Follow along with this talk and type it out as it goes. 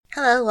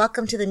Hello,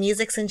 welcome to the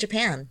Musick.C in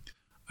Japan.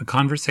 A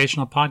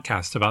conversational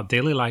podcast about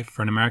daily life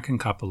for an American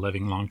couple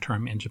living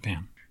long-term in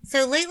Japan.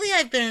 So lately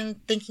I've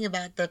been thinking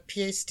about the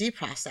PhD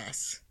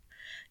process.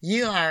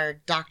 You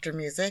are Dr.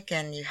 Musick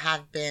and you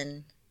have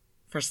been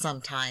for some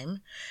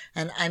time,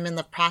 and I'm in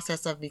the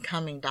process of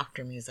becoming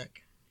Dr.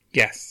 Musick.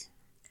 Yes.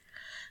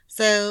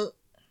 So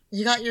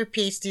you got your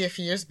PhD a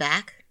few years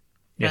back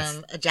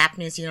from a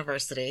Japanese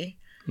university.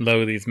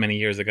 Lo, these many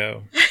years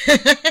ago.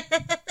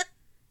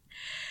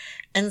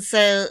 And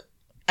so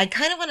I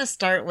kind of want to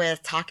start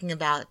with talking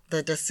about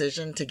the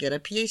decision to get a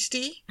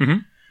PhD. Mm-hmm.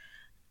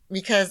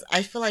 Because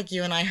I feel like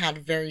you and I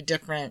had very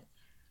different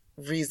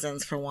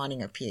reasons for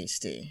wanting a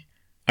PhD.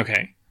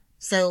 Okay.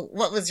 So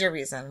what was your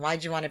reason?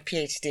 Why'd you want a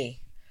PhD?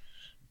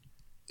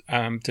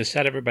 To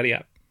shut everybody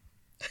up.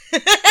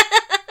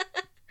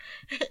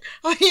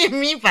 What do you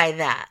mean by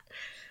that?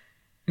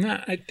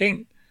 No, I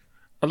think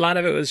a lot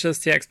of it was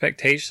just the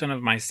expectation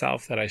of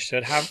myself that I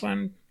should have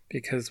one.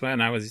 Because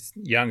when I was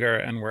younger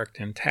and worked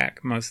in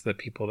tech, most of the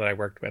people that I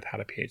worked with had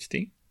a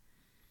PhD.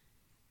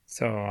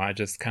 So I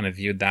just kind of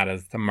viewed that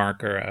as the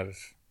marker of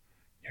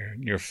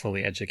you're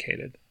fully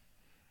educated.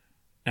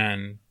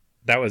 And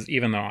that was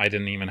even though I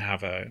didn't even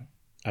have a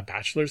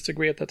bachelor's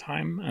degree at the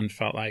time and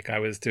felt like I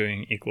was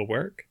doing equal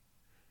work.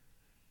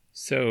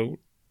 So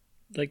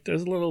like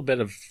there's a little bit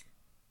of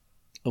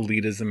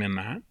elitism in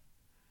that.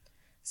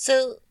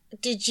 So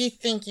did you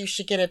think you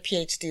should get a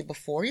PhD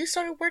before you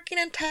started working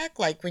in tech?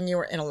 Like when you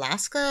were in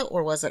Alaska,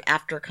 or was it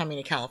after coming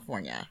to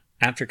California?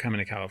 After coming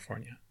to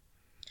California.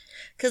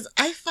 Because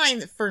I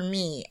find that for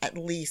me, at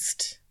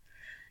least,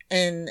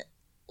 in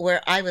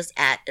where I was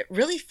at, it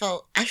really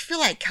I feel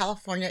like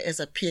California has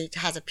a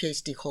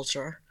PhD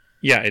culture.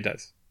 Yeah, it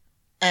does.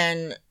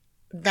 And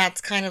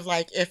that's kind of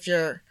like, if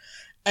you're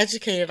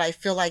educated, I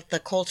feel like the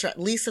culture, at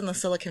least in the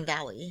Silicon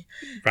Valley,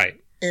 right,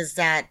 is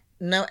that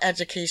no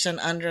education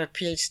under a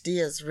PhD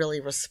is really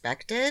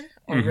respected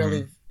or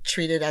really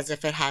treated as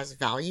if it has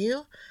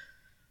value.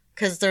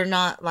 Because they're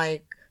not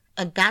like,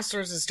 a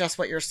bachelor's is just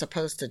what you're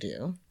supposed to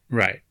do.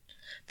 Right.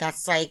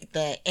 That's like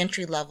the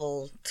entry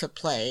level to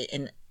play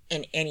in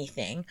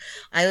anything.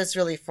 I was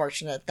really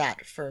fortunate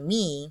that for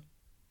me,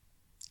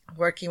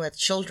 working with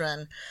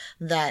children,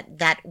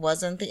 that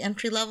wasn't the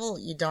entry level.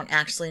 You don't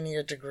actually need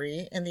a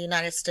degree in the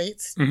United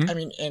States. Mm-hmm. I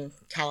mean, in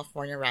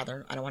California,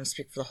 rather. I don't want to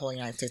speak for the whole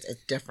United States.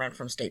 It's different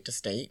from state to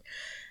state,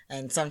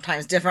 and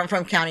sometimes different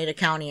from county to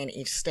county in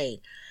each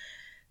state.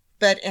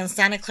 But in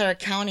Santa Clara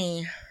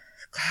County,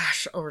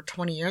 gosh, over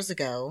 20 years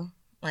ago,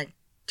 like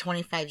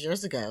 25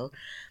 years ago,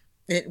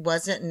 it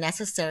wasn't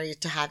necessary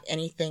to have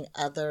anything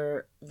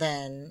other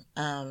than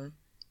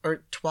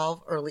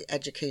 12 early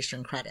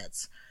education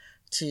credits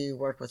to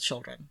work with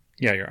children.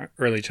 Yeah, your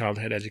early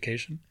childhood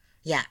education.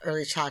 Yeah,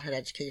 early childhood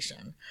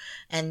education.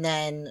 And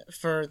then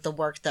for the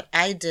work that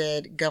I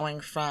did, going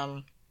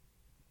from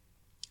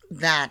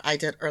that, I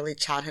did early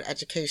childhood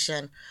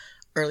education,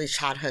 early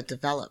childhood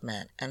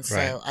development. And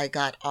so I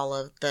got all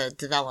of the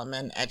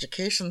development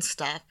education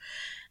stuff.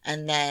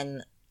 And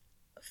then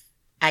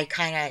I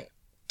kind of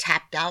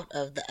tapped out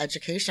of the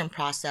education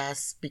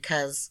process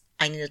because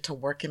I needed to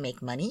work and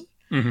make money.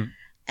 Mm-hmm.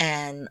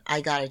 And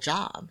I got a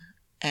job.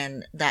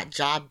 And that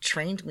job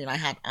trained me, and I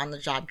had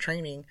on-the-job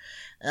training.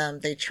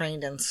 They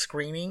trained in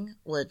screening,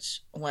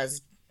 which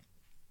was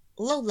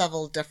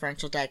low-level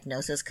differential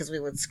diagnosis, because we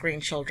would screen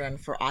children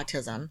for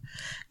autism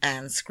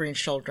and screen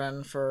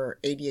children for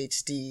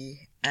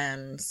ADHD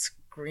and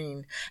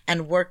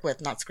work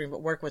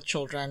with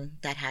children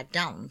that had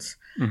Down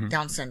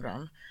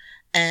syndrome.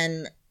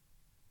 And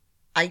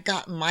I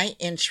got my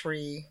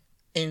entry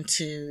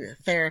into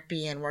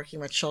therapy and working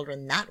with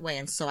children that way.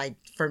 And so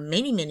for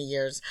many, many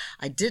years,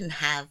 I didn't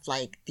have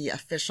like the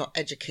official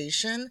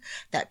education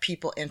that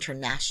people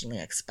internationally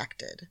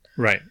expected.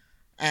 Right.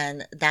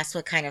 And that's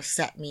what kind of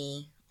set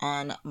me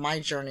on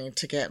my journey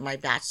to get my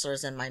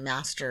bachelor's and my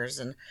master's,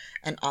 and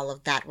all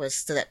of that was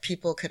so that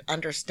people could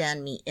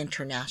understand me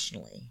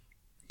internationally.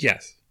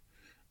 Yes.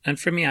 And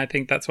for me, I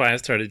think that's why I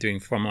started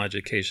doing formal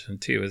education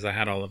too, is I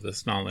had all of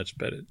this knowledge,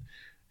 but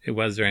it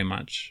was very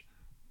much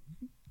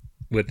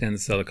within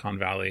Silicon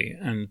Valley,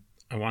 and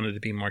I wanted to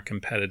be more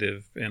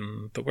competitive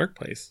in the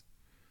workplace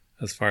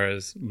as far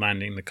as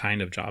landing the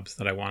kind of jobs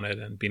that I wanted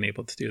and being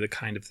able to do the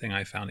kind of thing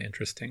I found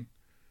interesting.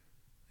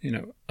 You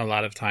know, a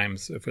lot of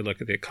times, if we look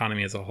at the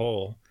economy as a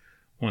whole,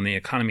 when the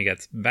economy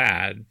gets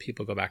bad,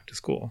 people go back to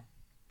school.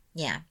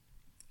 Yeah.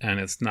 And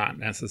it's not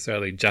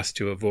necessarily just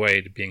to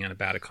avoid being in a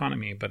bad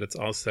economy, but it's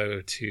also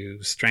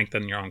to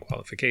strengthen your own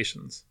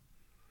qualifications.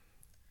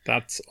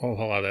 That's a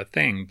whole other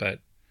thing, but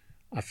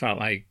I felt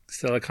like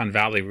Silicon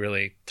Valley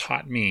really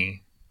taught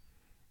me,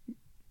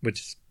 which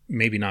is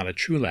maybe not a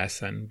true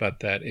lesson, but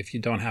that if you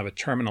don't have a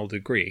terminal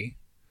degree,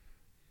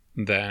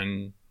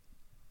 then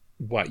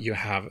what you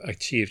have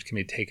achieved can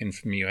be taken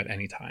from you at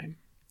any time.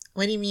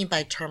 What do you mean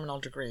by terminal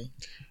degree?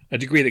 A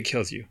degree that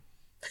kills you.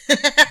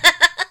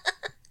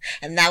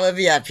 And that would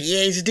be a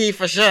PhD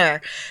for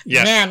sure.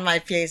 Yes. Man, my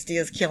PhD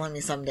is killing me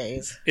some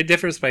days. It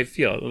differs by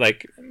field.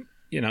 Like,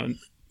 you know,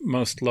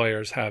 most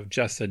lawyers have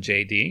just a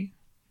JD.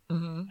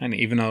 And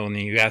even though in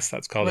the U.S.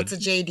 that's called What's a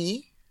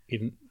JD?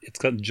 It's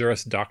called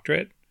Juris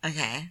Doctorate.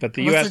 Okay. But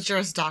the What's U.S. a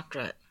Juris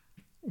Doctorate?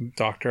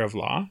 Doctor of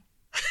Law.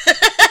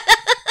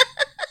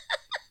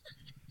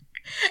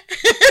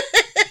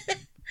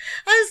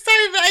 I'm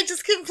sorry, but I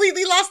just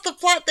completely lost the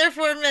plot there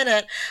for a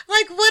minute.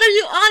 Like, what are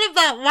you on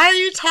about? Why are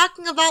you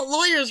talking about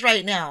lawyers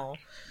right now?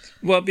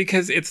 Well,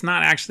 because it's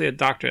not actually a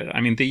doctorate.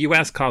 I mean, the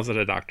U.S. calls it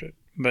a doctorate,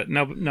 but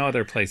no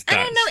other place does.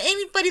 I don't know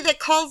anybody that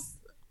calls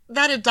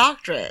that a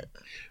doctorate.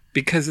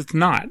 Because it's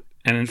not.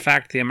 And in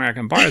fact, the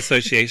American Bar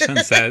Association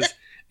says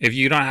if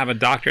you don't have a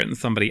doctorate in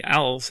somebody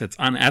else, it's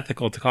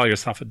unethical to call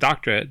yourself a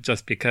doctorate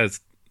just because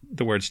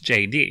the word's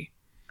JD.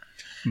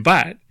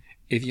 But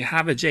if you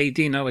have a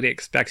JD, nobody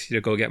expects you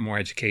to go get more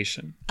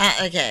education.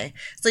 Okay.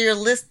 So you're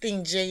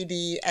listing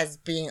JD as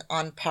being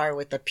on par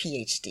with a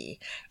PhD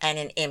and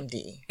an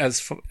MD. As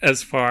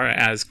far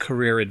as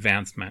career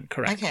advancement,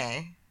 correct.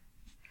 Okay.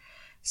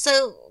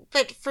 So,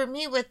 but for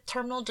me with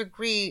terminal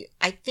degree,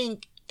 I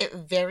think it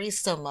varies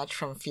so much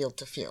from field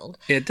to field.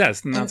 It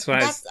does. And that's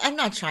why I'm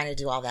not trying to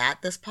do all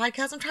that. This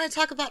podcast, I'm trying to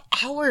talk about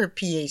our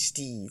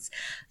PhDs.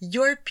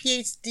 Your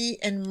PhD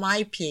and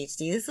my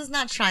PhD. This is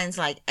not trying to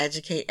like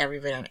educate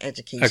everybody on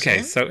education.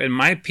 Okay, so in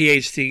my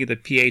PhD, the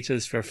PH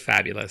is for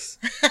fabulous.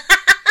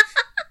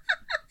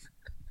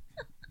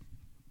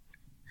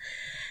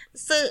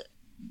 So,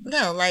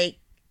 no, like,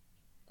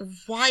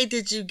 why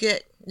did you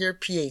get your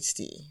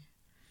PhD?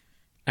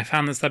 I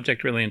found the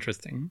subject really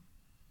interesting.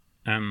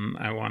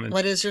 I wanted...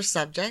 What is your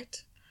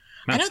subject?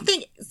 I don't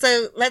think...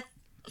 So, let's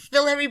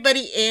fill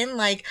everybody in.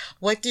 Like,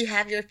 what do you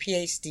have your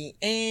PhD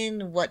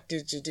in? What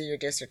did you do your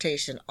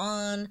dissertation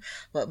on?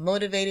 What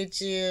motivated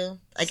you?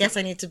 I guess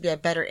I need to be a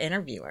better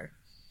interviewer.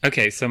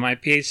 Okay, so my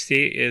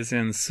PhD is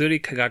in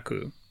Suri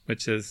Kagaku,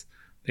 which is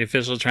the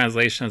official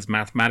translation is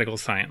mathematical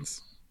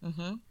science.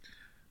 Mm-hmm.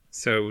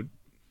 So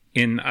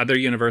in other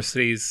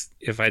universities,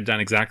 if I'd done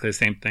exactly the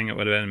same thing, it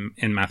would have been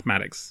in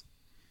mathematics.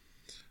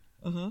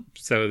 Mm-hmm.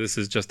 So this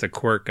is just a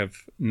quirk of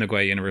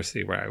Nagoya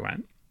University where I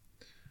went.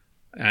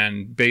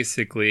 And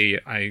basically,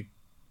 I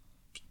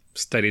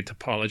studied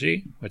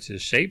topology, which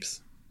is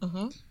shapes.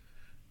 Mm-hmm.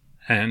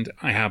 And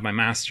I have my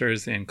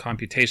master's in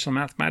computational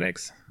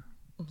mathematics.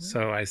 Mm-hmm.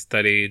 So I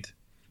studied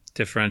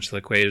differential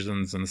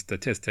equations and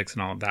statistics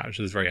and all of that, which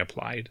is very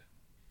applied.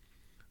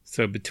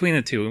 So between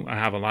the two, I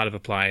have a lot of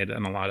applied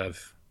and a lot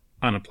of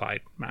unapplied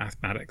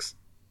mathematics.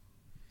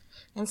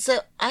 And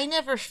so I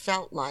never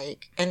felt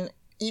like... and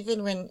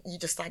even when you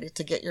decided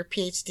to get your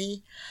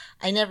PhD,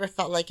 I never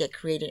felt like it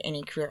created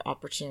any career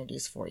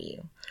opportunities for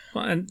you.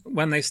 Well, and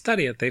when they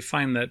study it, they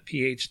find that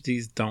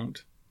PhDs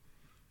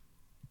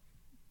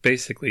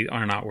basically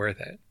are not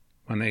worth it.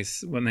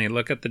 When they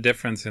look at the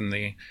difference in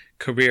the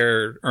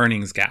career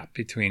earnings gap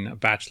between a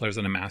bachelor's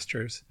and a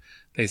master's,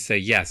 they say,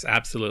 yes,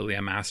 absolutely,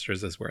 a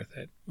master's is worth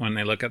it. When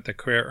they look at the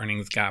career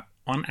earnings gap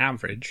on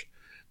average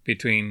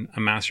between a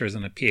master's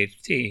and a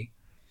PhD,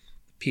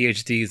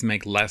 PhDs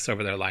make less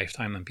over their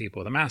lifetime than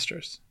people with a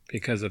master's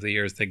because of the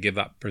years they give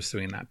up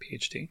pursuing that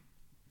PhD.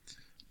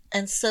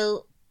 And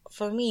so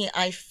for me,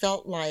 I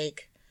felt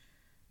like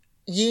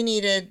you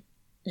needed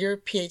your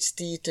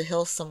PhD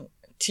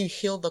to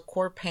heal the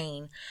core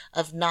pain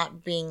of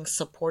not being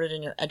supported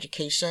in your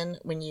education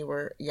when you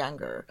were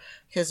younger.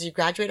 Because you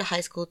graduated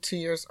high school 2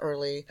 years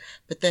early,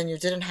 but then you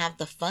didn't have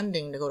the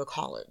funding to go to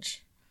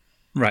college.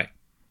 Right.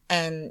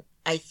 And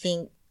I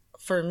think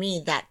for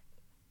me that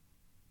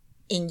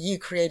in you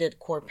created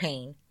core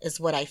pain is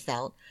what I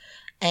felt.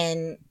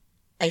 And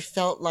I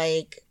felt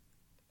like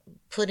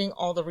putting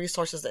all the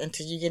resources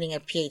into you getting a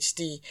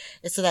PhD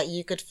is so that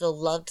you could feel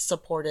loved,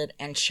 supported,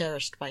 and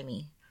cherished by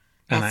me.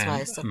 That's why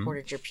I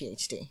supported your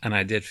PhD. And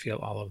I did feel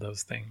all of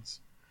those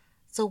things.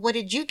 So what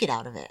did you get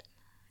out of it?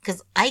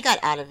 Because I got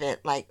out of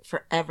it like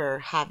forever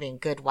having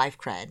good wife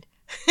cred.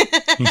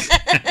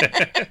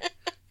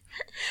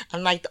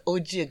 I'm like the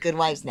OG of good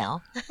wives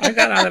now. I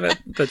got out of it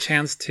the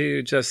chance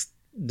to just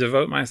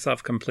devote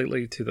myself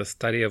completely to the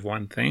study of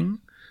one thing.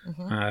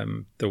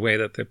 Mm-hmm. The way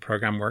that the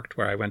program worked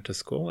where I went to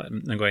school at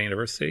Nagoya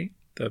University,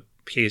 the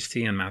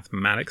PhD in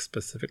mathematics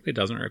specifically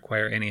doesn't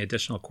require any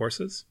additional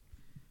courses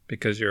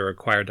because you're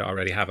required to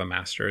already have a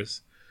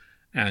master's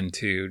and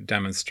to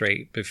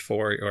demonstrate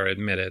before you're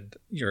admitted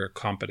your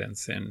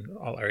competence in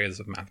all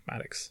areas of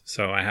mathematics.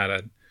 So I had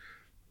a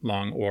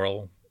long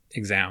oral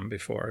exam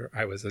before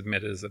I was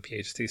admitted as a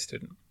PhD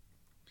student.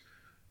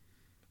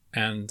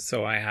 And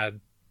so I had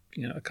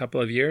a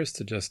couple of years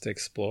to just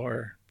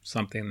explore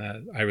something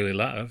that I really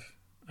love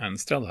and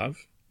still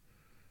love,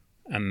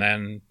 and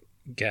then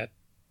get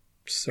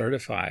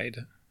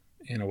certified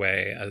in a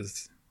way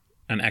as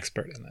an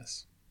expert in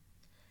this.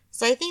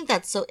 So I think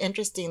that's so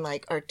interesting,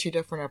 like our two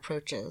different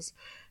approaches,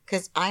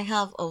 because I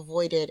have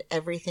avoided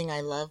everything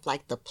I love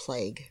like the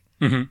plague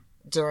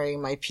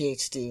during my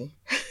PhD.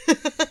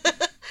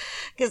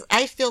 Because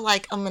I feel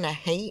like I'm going to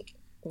hate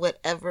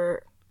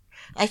whatever...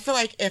 I feel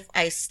like if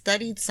I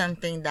studied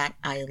something that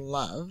I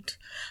loved,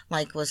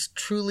 like was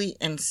truly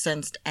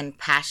incensed and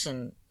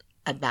passionate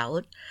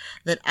about,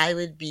 that I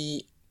would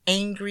be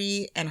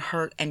angry and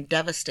hurt and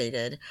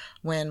devastated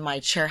when my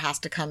chair has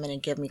to come in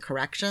and give me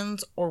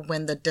corrections, or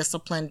when the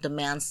discipline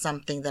demands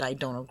something that I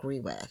don't agree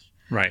with.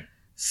 Right.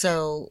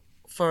 So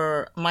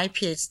for my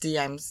PhD,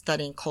 I'm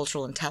studying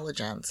cultural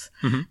intelligence,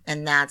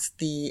 and that's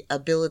the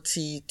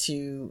ability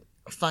to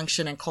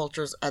function in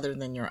cultures other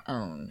than your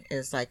own,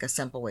 is like a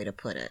simple way to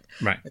put it.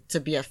 Right. To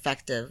be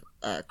effective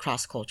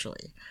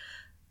cross-culturally.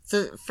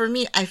 So for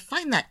me, I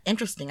find that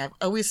interesting. I've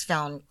always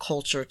found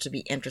culture to be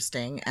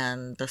interesting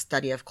and the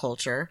study of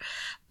culture,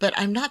 but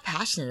I'm not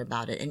passionate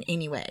about it in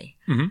any way.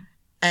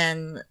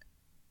 And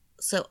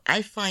so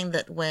I find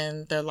that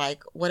when they're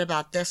like, what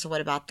about this or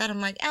what about that?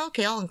 I'm like, oh,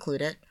 okay, I'll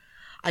include it.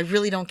 I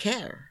really don't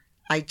care.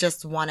 I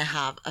just want to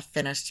have a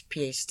finished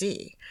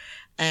PhD.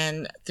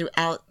 And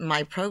throughout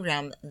my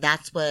program,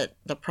 that's what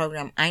the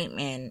program I'm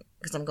in,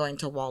 because I'm going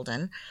to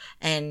Walden,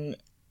 and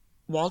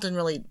Walden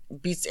really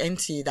beats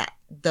into that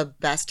the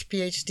best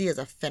PhD is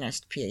a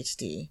finished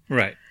PhD.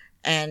 Right.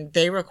 And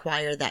they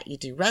require that you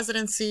do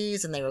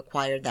residencies, and they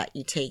require that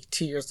you take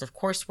 2 years of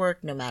coursework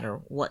no matter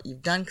what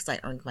you've done, because I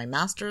earned my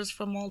master's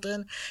from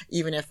Walden.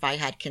 Even if I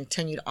had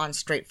continued on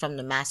straight from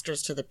the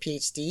master's to the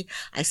PhD,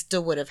 I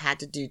still would have had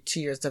to do 2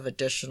 years of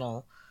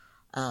additional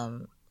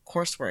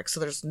coursework. So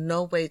there's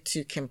no way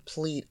to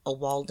complete a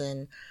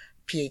Walden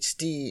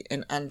PhD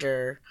in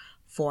under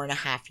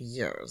 4.5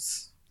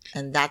 years.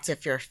 And that's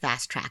if you're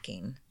fast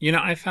tracking. You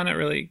know, I found it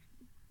really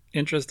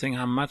interesting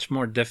how much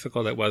more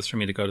difficult it was for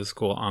me to go to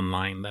school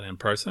online than in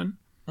person.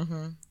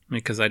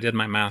 Because I did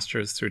my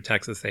master's through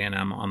Texas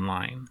A&M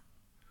online.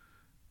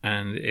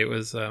 And it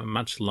was a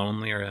much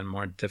lonelier and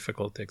more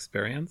difficult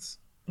experience.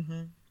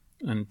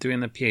 And doing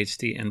the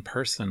PhD in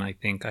person, I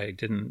think I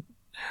didn't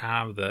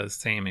have the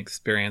same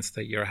experience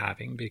that you're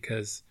having,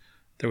 because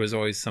there was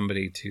always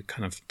somebody to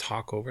kind of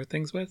talk over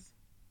things with.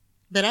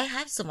 But I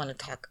have someone to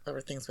talk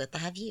over things with. I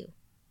have you.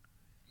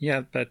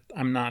 Yeah, but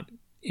I'm not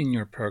in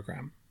your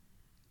program.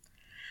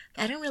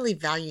 I don't really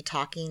value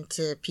talking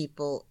to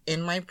people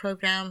in my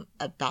program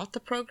about the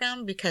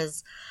program,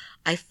 because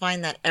I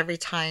find that every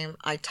time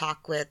I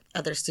talk with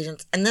other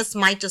students, and this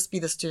might just be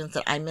the students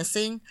that I'm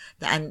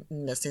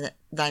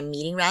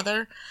meeting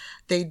rather,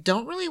 they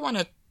don't really want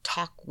to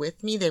talk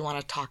with me. They want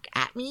to talk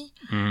at me.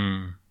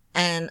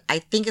 And I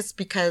think it's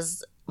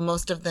because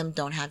most of them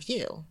don't have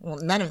you. Well,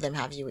 none of them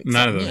have you except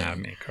None of them me. have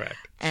me, correct.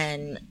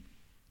 And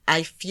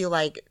I feel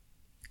like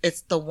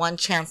it's the one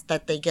chance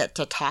that they get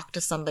to talk to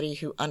somebody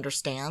who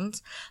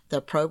understands the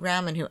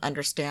program and who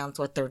understands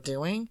what they're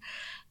doing.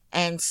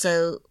 And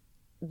so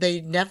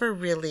they never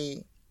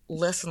really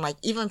listen. Like,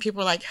 even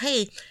people are like,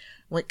 hey,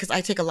 because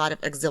I take a lot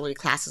of auxiliary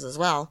classes as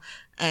well.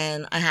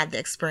 And I had the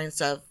experience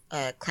of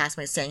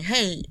classmates saying,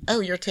 hey,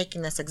 oh, you're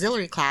taking this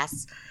auxiliary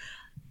class.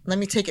 Let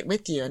me take it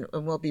with you,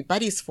 and we'll be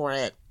buddies for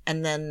it.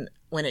 And then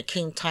when it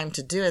came time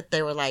to do it,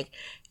 they were like,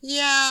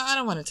 yeah, I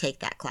don't want to take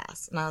that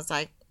class. And I was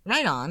like,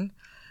 right on.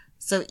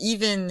 So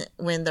even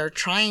when they're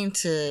trying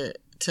to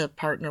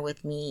partner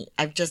with me,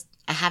 I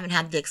haven't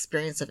had the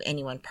experience of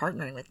anyone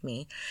partnering with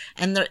me.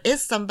 And there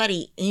is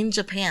somebody in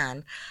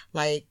Japan,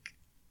 like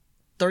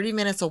 30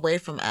 minutes away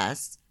from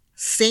us,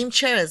 same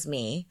chair as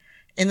me,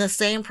 in the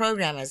same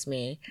program as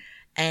me,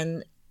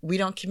 and we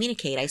don't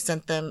communicate. I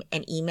sent them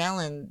an email,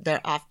 and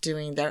they're off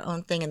doing their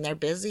own thing and they're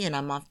busy, and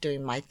I'm off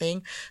doing my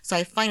thing. So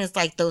I find it's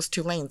like those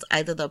two lanes.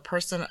 Either the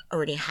person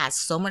already has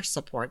so much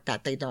support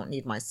that they don't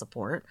need my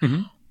support,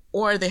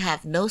 or they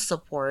have no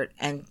support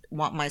and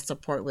want my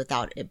support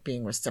without it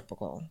being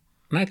reciprocal.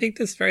 And I think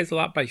this varies a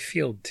lot by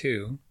field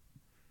too,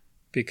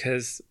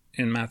 because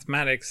in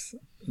mathematics,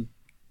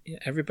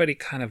 everybody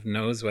kind of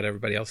knows what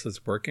everybody else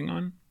is working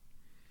on.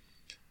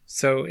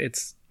 So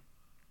it's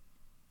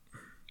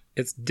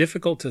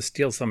difficult to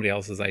steal somebody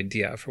else's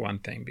idea, for one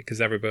thing, because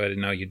everybody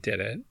knows you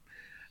did it.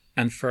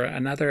 And for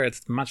another,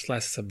 it's much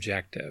less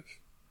subjective.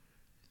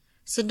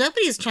 So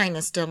nobody's trying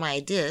to steal my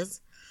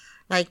ideas.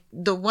 Like,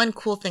 the one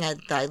cool thing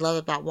that I love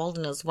about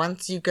Walden is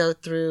once you go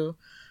through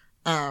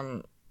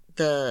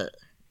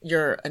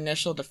your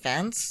initial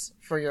defense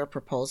for your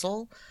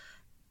proposal,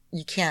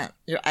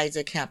 your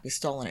idea can't be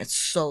stolen. It's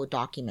so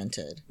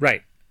documented.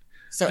 Right.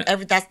 So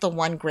that's the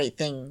one great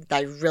thing that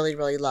I really,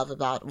 really love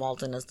about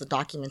Walden, is the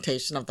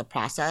documentation of the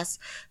process.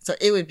 So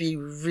it would be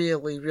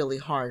really, really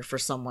hard for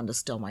someone to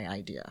steal my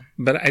idea.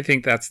 But I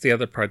think that's the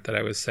other part that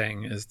I was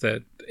saying, is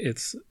that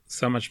it's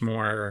so much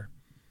more,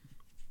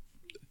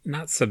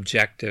 not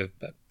subjective,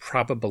 but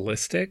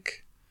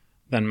probabilistic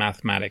than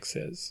mathematics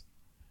is.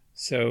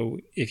 So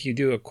if you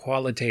do a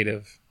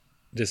qualitative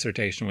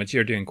dissertation, which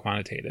you're doing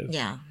quantitative.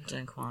 Yeah, I'm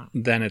doing quant.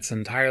 Then it's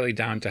entirely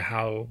down to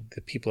how the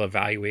people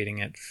evaluating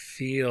it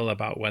feel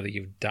about whether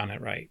you've done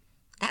it right.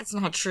 That's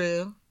not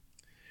true.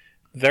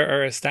 There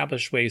are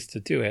established ways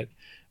to do it,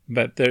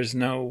 but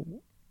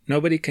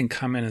nobody can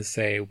come in and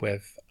say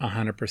with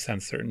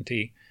 100%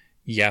 certainty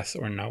yes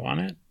or no on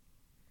it.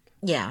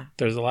 Yeah.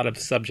 There's a lot of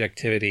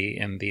subjectivity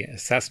in the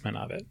assessment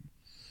of it.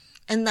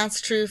 And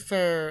that's true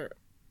for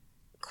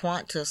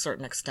quant to a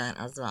certain extent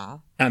as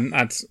well. And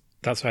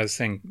that's why I was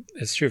saying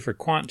it's true for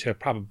quant to a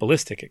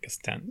probabilistic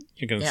extent.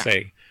 You're going to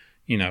say,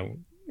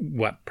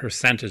 what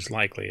percentage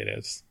likely it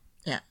is.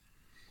 Yeah.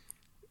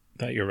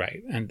 That you're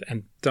right.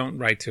 And don't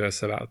write to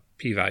us about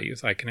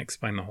p-values. I can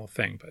explain the whole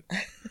thing, but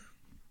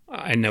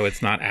I know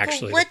it's not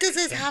actually. But what does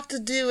this have to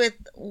do with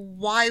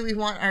why we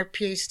want our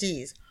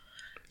PhDs?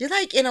 You're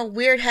like in a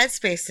weird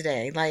headspace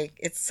today. Like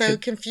it's so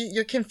confused.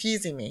 You're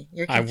confusing me.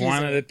 I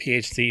wanted a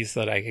PhD so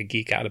that I could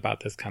geek out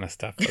about this kind of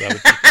stuff with other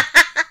people.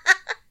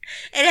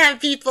 And have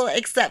people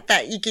accept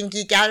that you can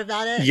geek out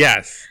about it?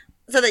 Yes.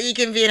 So that you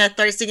can be in a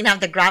thirst, you can have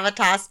the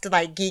gravitas to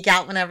like geek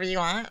out whenever you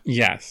want?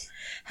 Yes.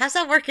 How's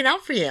that working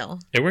out for you?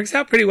 It works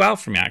out pretty well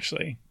for me,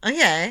 actually.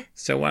 Okay.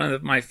 So one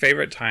of my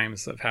favorite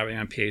times of having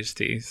a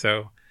PhD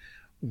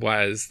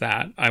was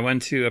that I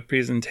went to a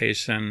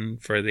presentation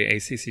for the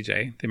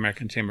ACCJ, the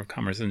American Chamber of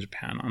Commerce in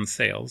Japan, on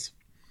sales.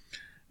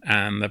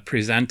 And the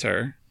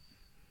presenter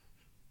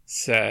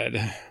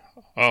said,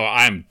 "Oh,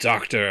 I'm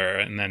doctor,"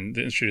 and then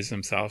introduced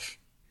himself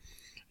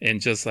in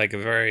just like a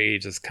very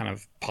just kind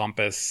of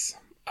pompous,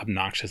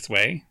 obnoxious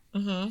way.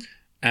 Mm-hmm.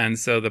 And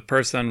so the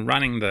person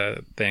running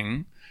the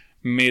thing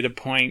made a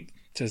point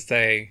to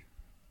say,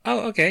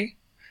 "Oh, okay,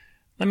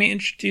 let me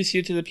introduce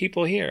you to the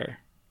people here.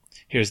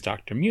 Here's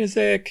Dr.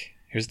 Musick,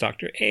 here's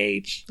Dr.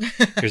 H,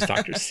 here's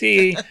Dr.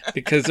 C,"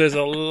 because there's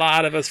a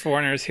lot of us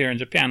foreigners here in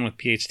Japan with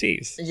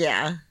PhDs.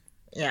 Yeah,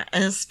 yeah,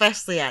 and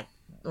especially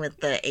with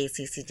the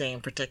ACCJ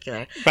in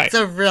particular. Right. It's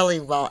a really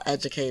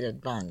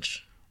well-educated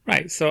bunch.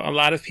 Right, so a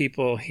lot of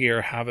people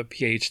here have a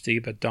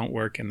PhD but don't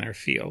work in their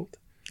field.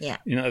 Yeah.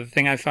 You know, the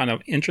thing I found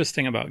out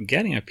interesting about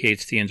getting a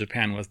PhD in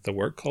Japan was the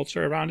work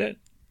culture around it.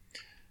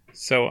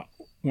 So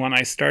when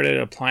I started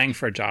applying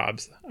for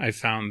jobs, I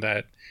found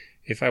that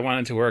if I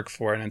wanted to work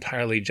for an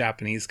entirely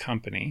Japanese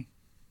company,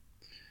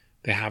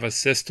 they have a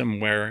system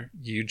where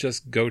you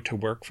just go to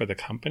work for the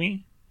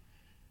company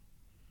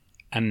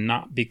and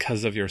not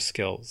because of your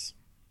skills.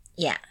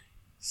 Yeah.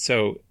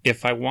 So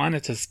if I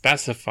wanted to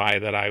specify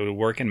that I would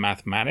work in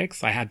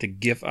mathematics, I had to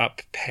give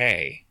up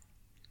pay.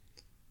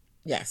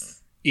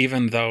 Yes.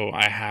 Even though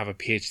I have a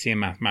PhD in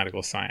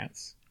mathematical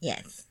science.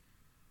 Yes.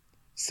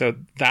 So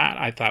that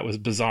I thought was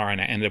bizarre, and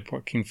I ended up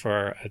working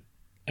for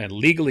a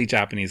legally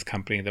Japanese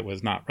company that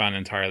was not run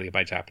entirely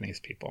by Japanese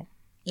people.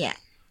 Yeah.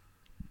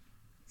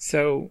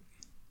 So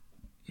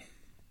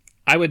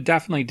I would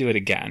definitely do it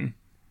again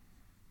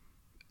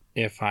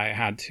if I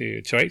had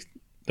the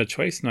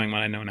choice, knowing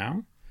what I know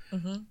now.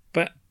 Mm-hmm.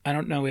 But I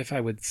don't know if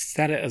I would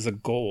set it as a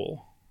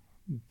goal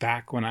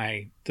back when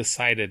I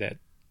decided at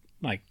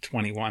like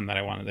 21 that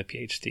I wanted a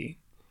PhD.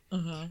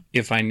 Mm-hmm.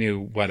 If I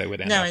knew what it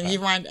would end up No, and at. you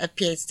want a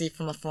PhD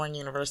from a foreign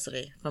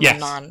university, from Yes. a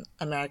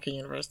non-American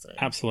university.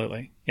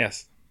 Absolutely,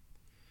 yes.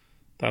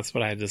 That's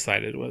what I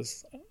decided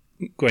was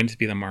going to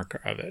be the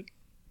marker of it.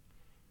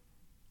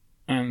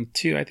 And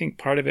two, I think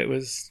part of it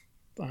was,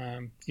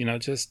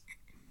 just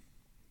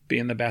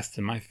being the best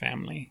in my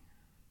family.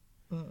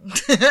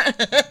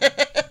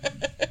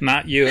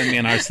 Not you and me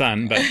and our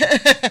son, but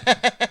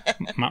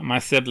my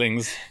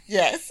siblings.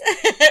 Yes.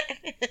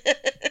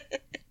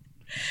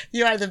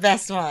 You are the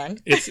best one.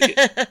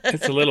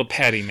 It's a little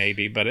petty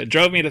maybe, but it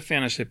drove me to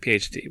finish a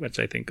PhD, which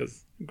I think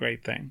is a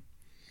great thing.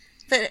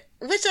 But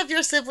which of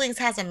your siblings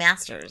has a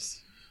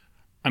master's?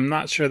 I'm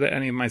not sure that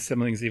any of my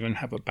siblings even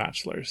have a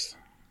bachelor's.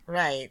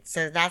 Right.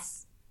 So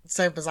that's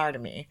so bizarre to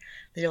me.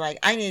 That you're like,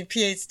 I need a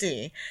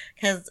PhD.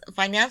 Because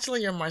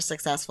financially you're more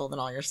successful than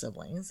all your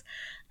siblings.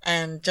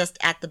 And just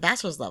at the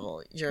bachelor's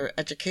level, you're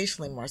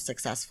educationally more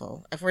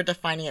successful. If we're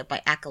defining it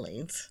by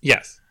accolades.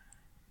 Yes.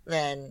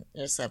 Than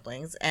your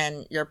siblings.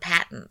 And your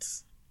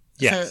patents.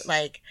 Yes. So,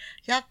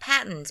 you have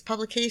patents,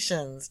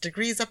 publications,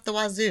 degrees up the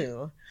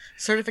wazoo,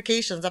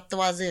 certifications up the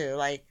wazoo.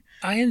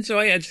 I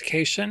enjoy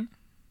education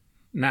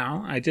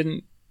now. I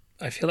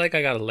feel like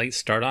I got a late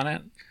start on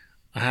it.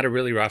 I had a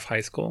really rough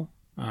high school.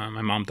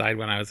 My mom died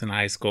when I was in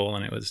high school,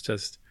 and it was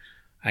just,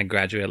 I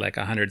graduated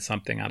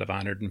 100-something out of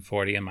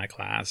 140 in my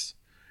class.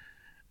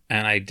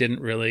 And I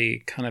didn't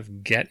really kind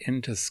of get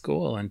into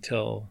school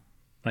until,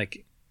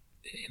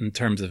 in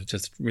terms of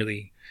just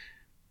really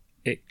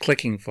it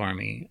clicking for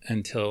me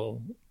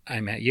until I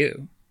met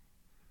you.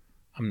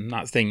 I'm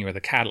not saying you were the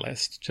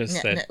catalyst,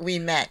 just that... we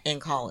met in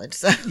college.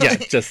 So yeah,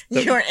 just...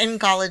 you were in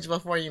college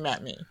before you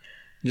met me.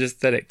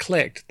 Just that it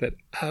clicked that,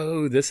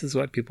 oh, this is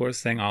what people were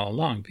saying all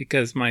along.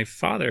 Because my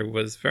father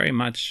was very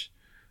much,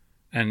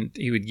 and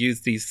he would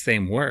use these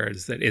same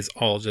words, that is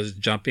all just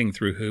jumping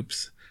through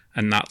hoops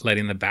and not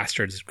letting the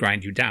bastards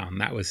grind you down.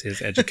 That was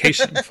his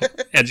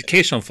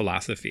educational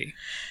philosophy.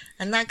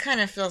 And that kind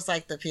of feels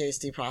like the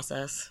PhD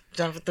process.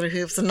 Jumping through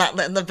hoops and not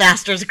letting the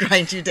bastards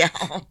grind you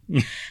down.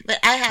 But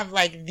I have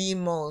the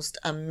most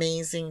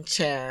amazing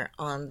chair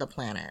on the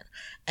planet.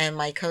 And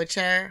my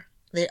co-chair,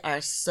 they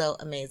are so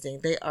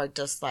amazing. They are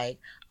just like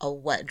a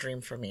wet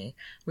dream for me.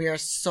 We are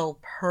so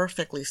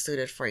perfectly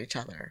suited for each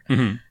other.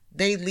 Mm-hmm.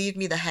 They leave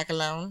me the heck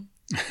alone.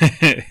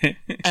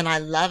 And I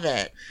love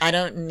it. I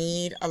don't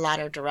need a lot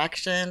of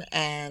direction.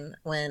 And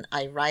when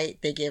I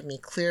write, they give me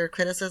clear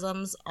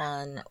criticisms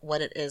on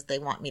what it is they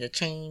want me to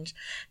change.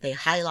 They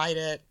highlight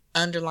it,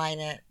 underline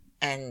it,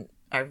 and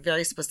are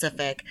very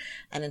specific,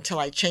 and until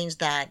I change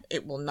that,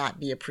 it will not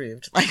be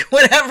approved. Like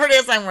whatever it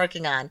is I'm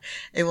working on,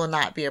 it will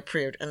not be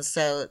approved. And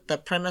so the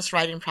premise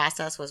writing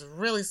process was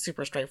really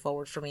super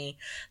straightforward for me.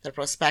 The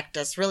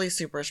prospectus, really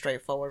super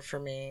straightforward for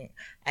me.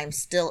 I'm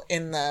still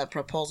in the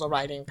proposal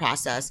writing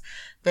process,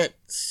 but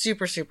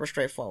super, super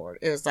straightforward.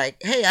 It was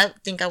like, hey, I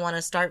think I want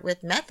to start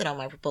with method on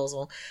my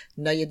proposal.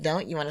 No, you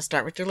don't. You want to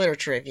start with your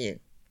literature review.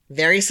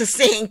 Very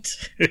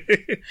succinct.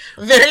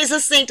 Very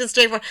succinct and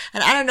straightforward.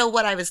 And I don't know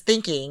what I was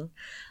thinking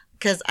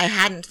because I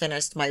hadn't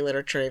finished my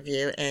literature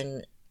review.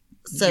 And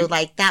so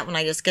like that, when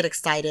I just get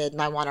excited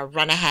and I want to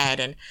run ahead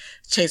and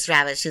chase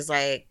rabbits, she's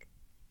like,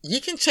 you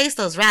can chase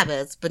those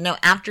rabbits, but no,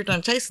 after you're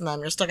done chasing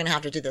them, you're still going to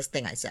have to do this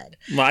thing I said.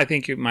 Well, I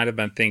think you might have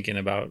been thinking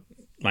about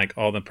like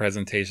all the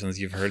presentations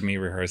you've heard me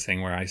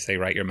rehearsing where I say,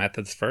 write your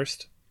methods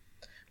first.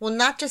 Well,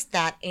 not just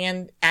that.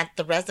 And at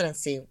the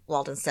residency,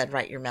 Walden said,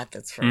 write your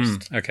methods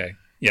first. Okay.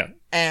 Yeah.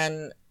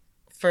 And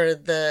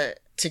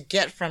to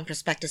get from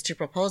prospectus to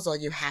proposal,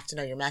 you have to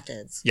know your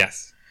methods.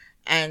 Yes.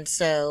 And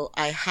so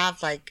I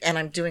have and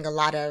I'm doing a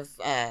lot of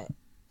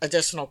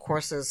additional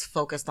courses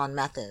focused on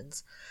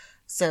methods.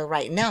 So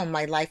right now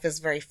my life is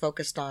very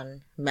focused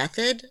on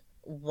method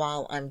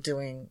while I'm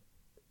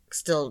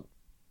still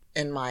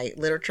in my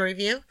literature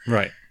review.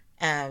 Right.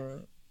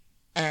 And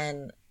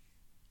I'm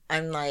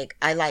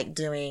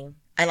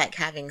I like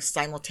having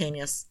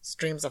simultaneous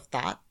streams of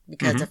thought,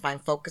 because if I'm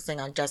focusing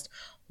on just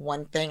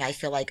one thing, I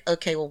feel like,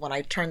 okay, well, when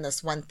I turn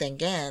this one thing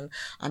in,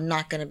 I'm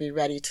not going to be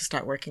ready to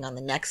start working on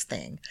the next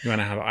thing. You want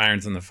to have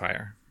irons in the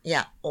fire.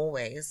 Yeah,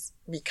 always.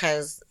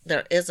 Because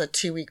there is a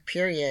 2-week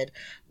period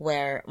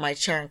where my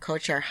chair and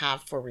co-chair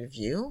have for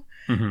review.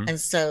 Mm-hmm. And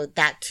so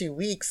that 2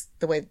 weeks,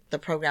 the way the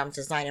program's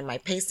designed and my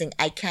pacing,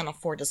 I can't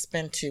afford to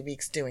spend 2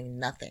 weeks doing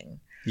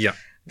nothing. Yeah.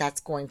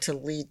 That's going to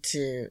lead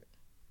to,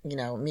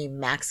 me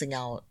maxing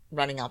out,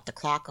 running out the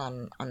clock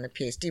on the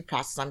PhD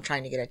process. I'm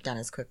trying to get it done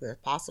as quickly as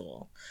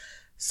possible.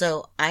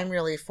 So I'm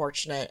really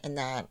fortunate in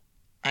that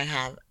I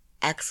have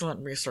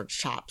excellent research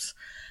chops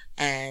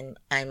and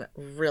I'm a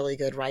really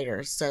good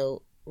writer.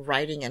 So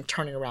writing and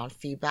turning around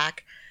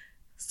feedback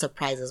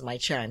surprises my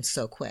chair. I'm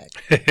so quick.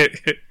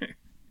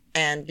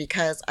 And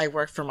because I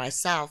work for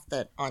myself,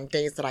 that on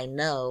days that I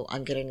know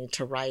I'm going to need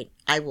to write,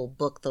 I will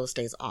book those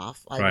days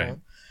off. I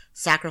will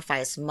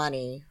sacrifice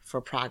money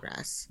for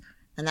progress.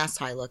 And that's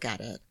how I look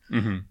at it.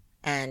 Mm-hmm.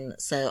 And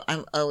so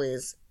I'm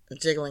always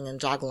jiggling and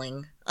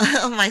joggling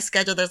on my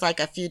schedule. There's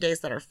a few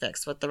days that are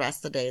fixed, but the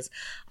rest of the days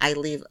I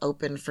leave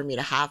open for me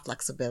to have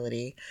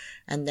flexibility.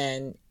 And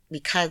then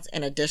because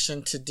in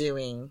addition to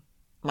doing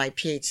my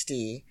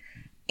PhD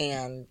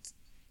and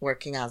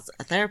working as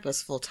a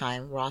therapist full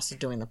time, we're also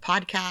doing the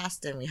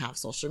podcast and we have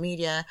social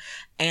media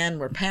and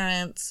we're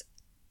parents.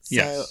 So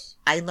yes.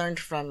 I learned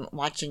from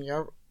watching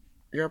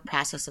your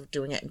process of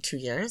doing it in 2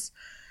 years,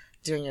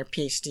 doing your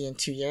PhD in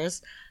 2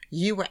 years.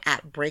 You were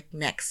at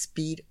breakneck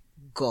speed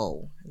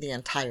go the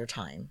entire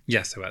time.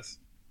 Yes, it was.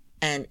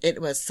 And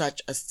it was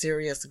such a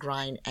serious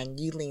grind, and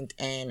you leaned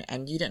in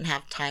and you didn't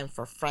have time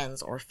for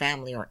friends or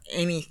family or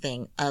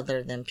anything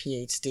other than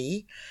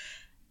PhD.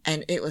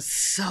 And it was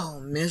so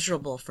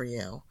miserable for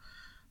you.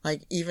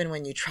 Even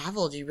when you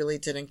traveled, you really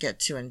didn't get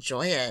to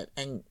enjoy it.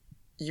 And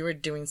you were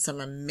doing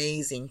some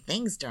amazing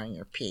things during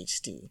your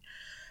PhD.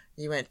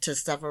 You went to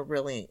several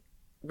really,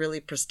 really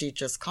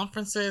prestigious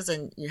conferences,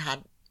 and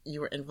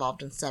you were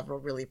involved in several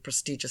really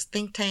prestigious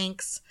think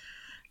tanks.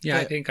 Yeah,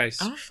 I think I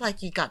don't feel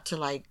like you got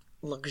to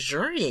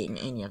luxuriate in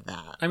any of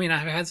that. I mean,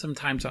 I've had some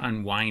time to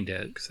unwind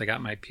it because I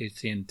got my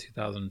PhD in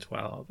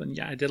 2012, and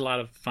yeah, I did a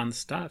lot of fun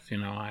stuff.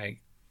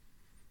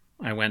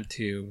 I went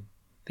to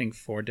I think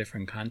 4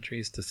 different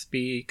countries to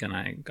speak, and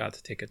I got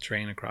to take a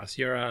train across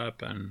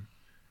Europe, and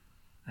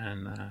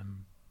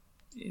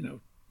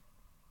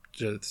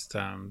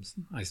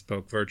I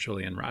spoke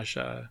virtually in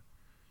Russia,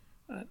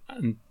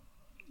 and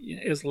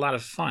it was a lot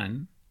of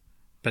fun,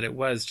 but it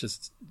was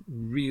just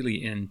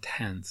really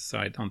intense. So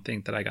I don't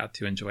think that I got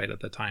to enjoy it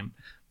at the time.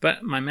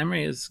 But my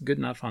memory is good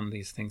enough on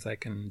these things. I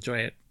can enjoy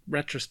it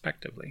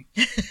retrospectively.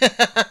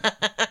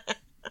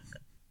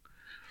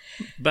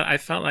 But I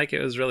felt like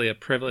it was really a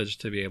privilege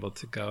to be able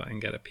to go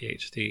and get a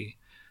PhD.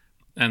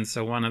 And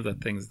so one of the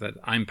things that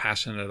I'm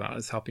passionate about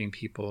is helping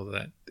people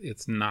that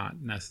it's not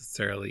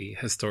necessarily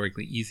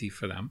historically easy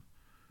for them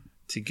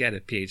to get a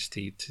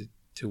PhD,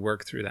 to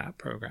work through that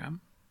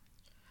program.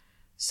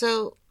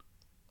 So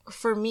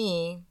for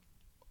me,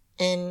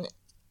 in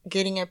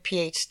getting a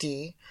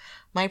PhD,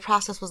 my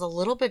process was a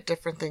little bit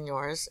different than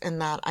yours in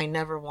that I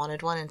never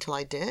wanted one until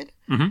I did.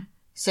 Mm-hmm.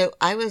 So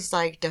I was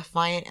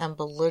defiant and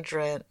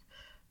belligerent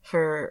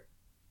for,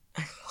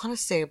 I want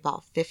to say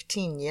about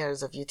 15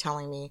 years of you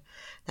telling me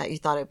that you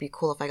thought it'd be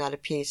cool if I got a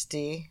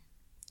PhD.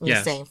 Me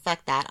saying,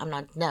 fuck that. I'm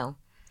not, no,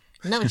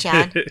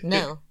 Chad,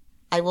 no.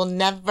 I will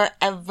never,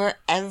 ever,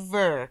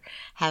 ever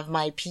have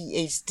my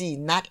PhD.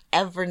 Not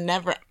ever,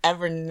 never,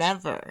 ever,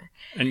 never.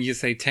 And you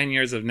say 10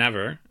 years of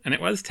never, and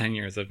it was 10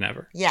 years of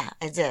never. Yeah,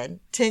 I did.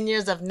 10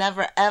 years of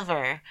never,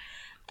 ever.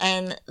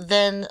 And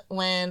then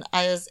when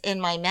I was in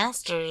my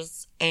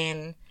master's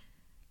and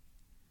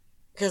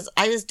because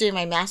I was doing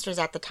my master's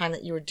at the time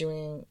that you were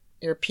doing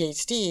your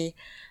PhD,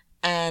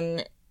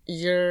 and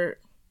your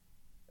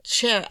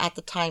chair at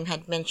the time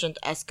had mentioned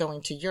us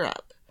going to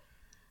Europe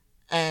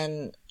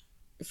and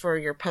for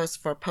your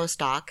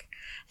postdoc.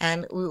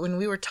 And when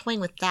we were toying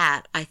with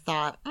that, I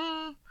thought,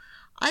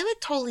 I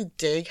would totally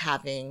dig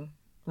having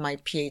my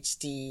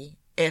PhD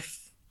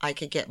if I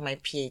could get my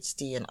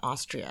PhD in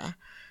Austria.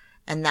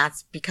 And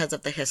that's because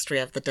of the history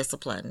of the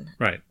discipline.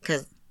 Right.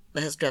 Because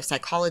the history of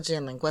psychology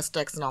and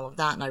linguistics and all of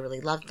that, and I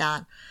really loved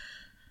that.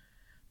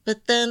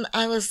 But then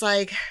I was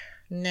like,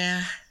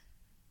 nah,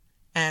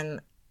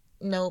 and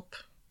nope,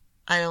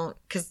 I don't,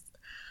 because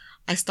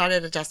I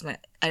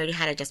already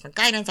had adjustment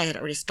guidance, I had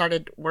already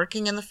started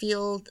working in the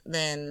field,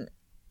 then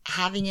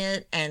having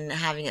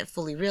it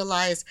fully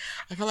realized,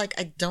 I felt like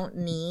I don't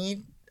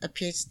need a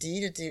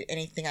PhD to do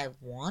anything I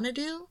want to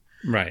do.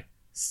 Right.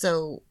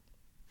 So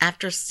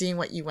after seeing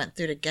what you went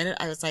through to get it,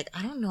 I was like,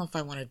 I don't know if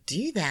I want to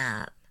do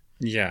that.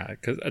 Yeah,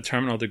 because a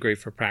terminal degree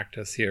for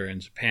practice here in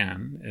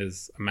Japan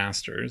is a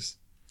master's.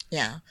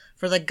 Yeah,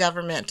 for the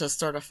government to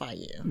certify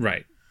you.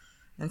 Right.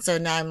 And so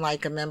now I'm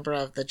like a member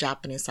of the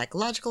Japanese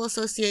Psychological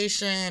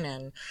Association,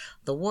 and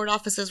the ward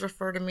offices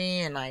refer to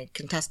me, and I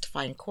can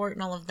testify in court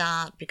and all of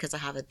that because I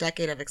have a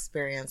decade of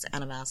experience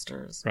and a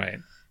master's. Right.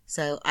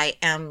 So I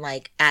am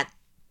like at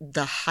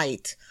the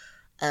height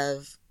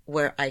of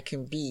where I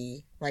can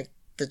be. Like,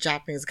 the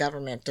Japanese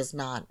government does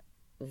not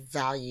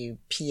value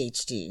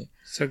PhD.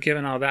 So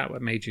given all that,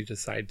 what made you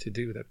decide to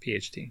do the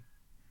PhD?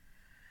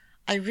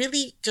 I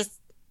really just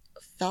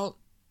felt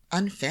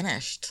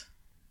unfinished.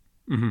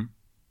 Mm-hmm.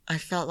 I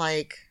felt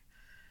like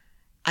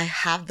I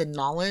have the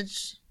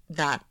knowledge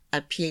that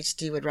a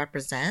PhD would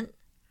represent,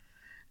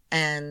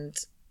 and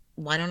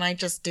why don't I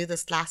just do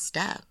this last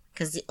step?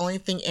 Because the only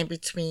thing in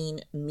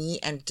between me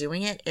and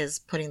doing it is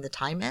putting the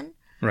time in.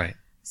 Right.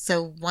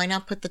 So why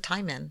not put the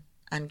time in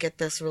and get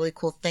this really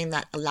cool thing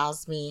that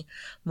allows me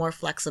more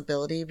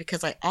flexibility?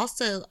 Because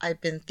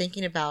I've been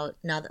thinking about,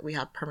 now that we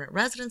have permanent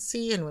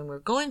residency and when we're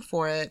going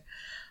for it,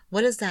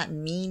 what does that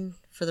mean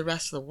for the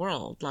rest of the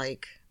world?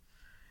 Like,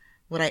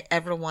 would I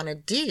ever want to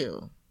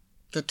do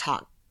the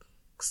talk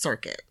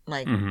circuit,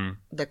 like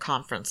the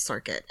conference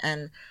circuit?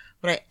 And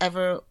would I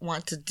ever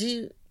want to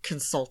do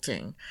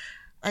consulting?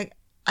 Like,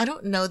 I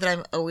don't know that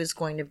I'm always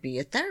going to be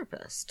a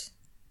therapist.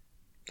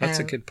 That's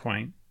a good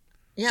point.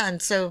 Yeah,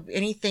 and so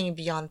anything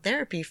beyond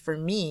therapy for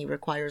me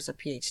requires a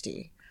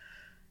PhD.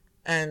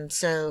 And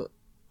so,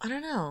 I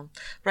don't know.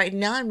 Right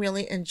now I'm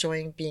really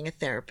enjoying being a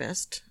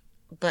therapist,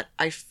 but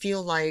I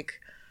feel like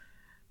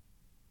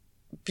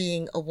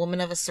being a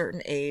woman of a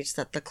certain age,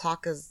 that the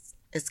clock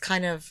is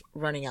kind of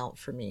running out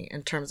for me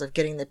in terms of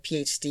getting the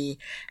PhD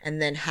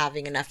and then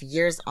having enough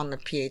years on the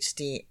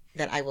PhD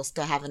that I will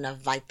still have enough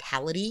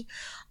vitality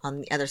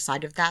on the other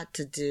side of that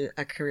to do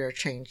a career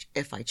change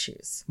if I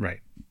choose. Right.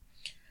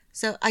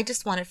 So I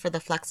just want it for the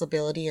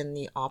flexibility and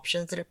the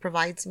options that it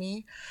provides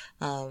me.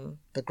 The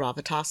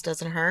gravitas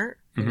doesn't hurt.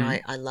 You know,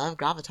 I love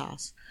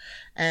gravitas.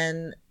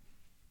 And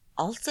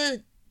also,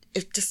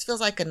 it just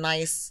feels like a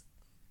nice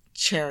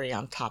cherry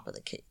on top of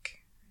the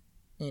cake.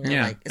 You know,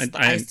 yeah, like it's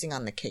the icing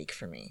on the cake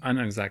for me. I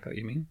know exactly what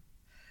you mean.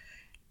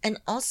 And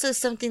also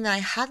something that I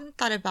hadn't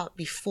thought about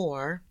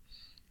before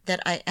that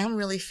I am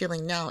really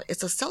feeling now,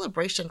 it's a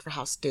celebration for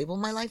how stable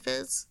my life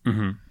is.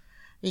 Mm-hmm.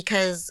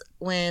 Because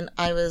when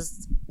I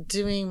was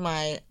doing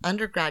my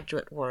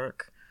undergraduate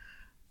work,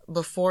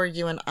 before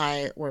you and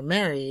I were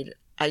married,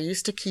 I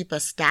used to keep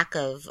a stack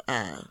of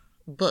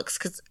books.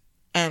 Because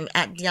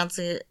at De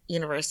Anza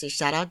University,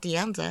 shout out De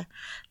Anza,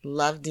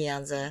 love De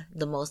Anza,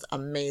 the most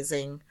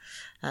amazing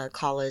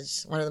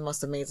college, one of the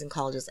most amazing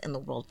colleges in the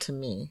world to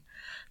me.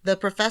 The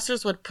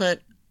professors would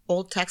put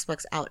old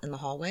textbooks out in the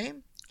hallway,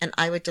 and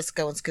I would just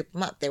go and scoop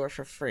them up. They were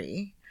for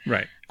free.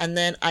 Right. And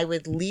then I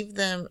would leave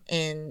them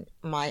in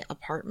my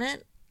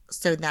apartment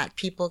so that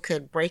people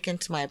could break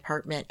into my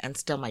apartment and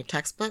steal my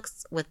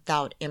textbooks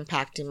without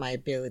impacting my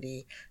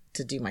ability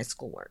to do my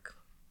schoolwork.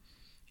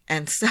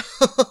 And so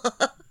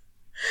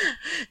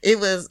it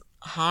was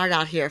hard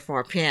out here for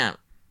a pimp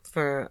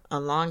for a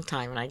long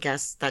time. And I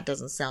guess that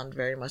doesn't sound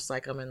very much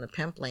like I'm in the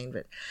pimp lane,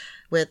 but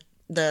with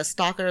the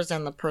stalkers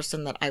and the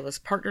person that I was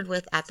partnered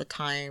with at the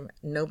time,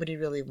 nobody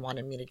really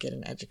wanted me to get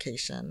an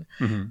education.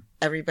 Mm-hmm.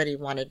 Everybody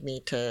wanted me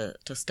to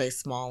stay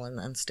small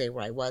and stay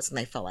where I was. And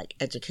they felt like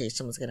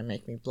education was going to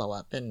make me blow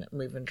up and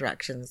move in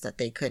directions that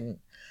they couldn't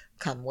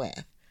come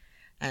with.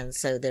 And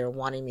so they were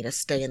wanting me to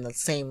stay in the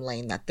same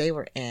lane that they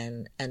were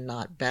in and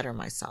not better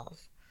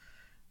myself.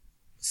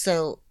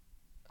 So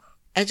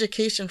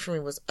education for me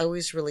was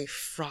always really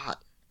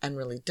fraught and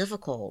really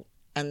difficult.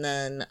 And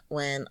then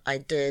when I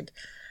did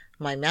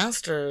my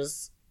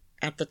master's,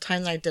 at the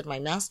time that I did my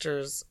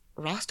master's,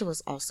 Rasta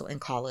was also in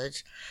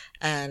college,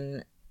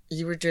 and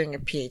you were doing a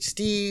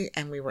PhD,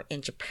 and we were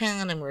in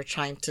Japan, and we were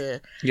trying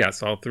to...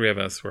 Yes, all three of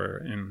us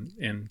were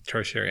in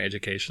tertiary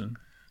education.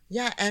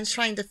 Yeah, and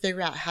trying to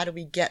figure out how do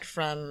we get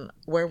from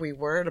where we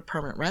were to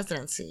permanent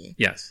residency.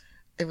 Yes.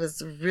 It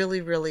was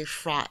really, really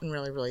fraught and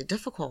really, really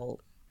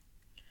difficult.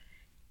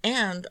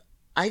 And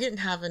I didn't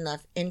have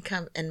enough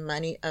income and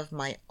money of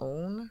my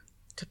own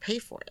to pay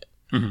for it.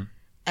 Mm-hmm.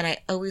 And I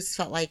always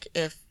felt like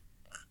if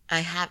I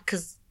had,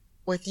 because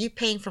with you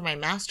paying for my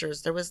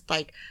master's, there was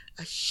like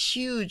a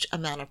huge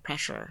amount of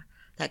pressure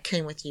that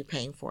came with you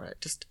paying for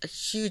it. Just a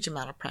huge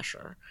amount of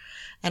pressure.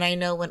 And I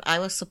know when I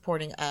was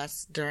supporting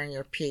us during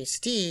your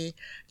PhD,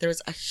 there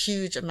was a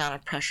huge amount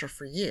of pressure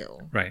for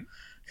you. Right.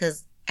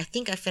 Because I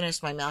think I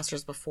finished my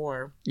master's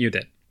before You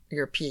did.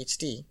 your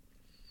PhD.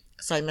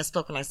 So I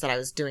misspoke when I said I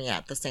was doing it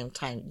at the same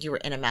time. You were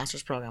in a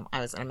master's program,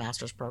 I was in a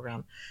master's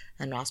program,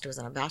 and Roster was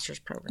in a bachelor's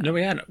program. No,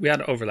 we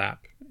had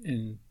overlap.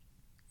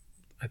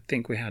 I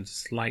think we had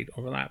slight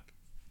overlap.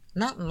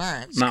 Not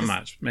much. Not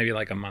much. Maybe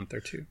like a month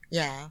or two.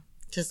 Yeah.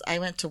 Because I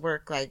went to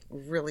work like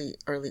really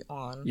early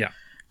on. Yeah.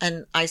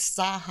 And I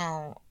saw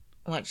how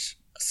much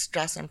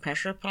stress and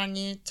pressure put on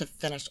you to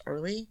finish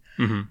early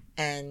Mm-hmm.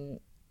 and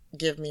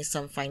give me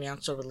some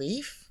financial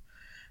relief,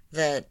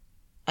 that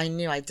I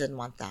knew I didn't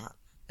want that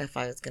if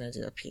I was going to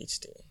do a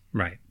PhD.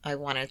 Right. I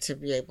wanted to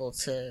be able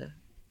to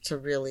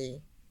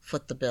really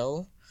foot the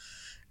bill.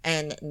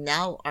 And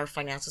now our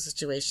financial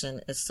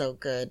situation is so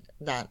good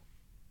that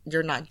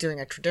you're not doing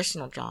a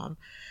traditional job,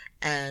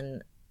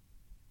 and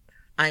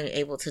I'm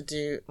able to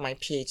do my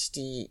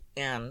PhD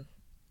and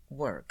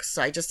work.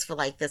 So I just feel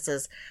like this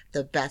is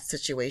the best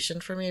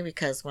situation for me,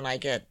 because when I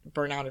get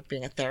burnout of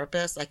being a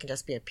therapist, I can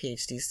just be a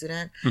PhD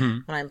student. Mm-hmm.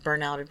 When I'm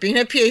burnt out of being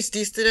a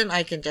PhD student,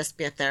 I can just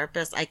be a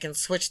therapist. I can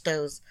switch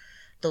those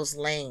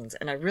lanes,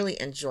 and I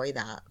really enjoy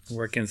that.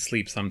 Work and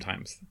sleep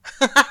sometimes.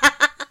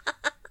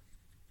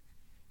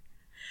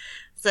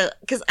 So,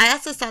 because I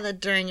also saw that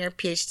during your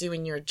PhD,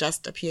 when you were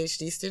just a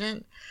PhD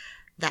student,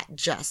 that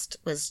just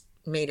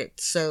made it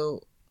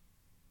so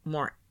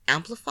more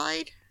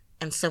amplified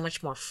and so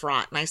much more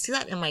fraught. And I see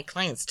that in my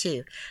clients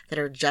too, that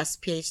are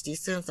just PhD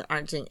students that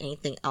aren't doing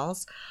anything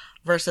else,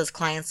 versus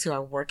clients who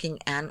are working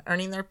and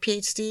earning their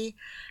PhD.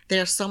 They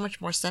are so much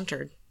more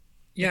centered.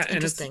 Yeah, it's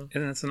interesting.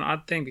 And it's an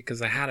odd thing,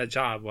 because I had a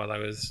job while I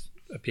was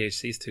a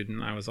PhD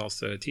student. I was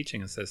also a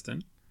teaching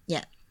assistant.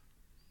 Yeah.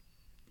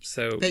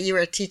 So, but you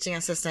were a teaching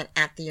assistant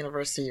at the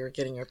university you were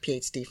getting your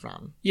PhD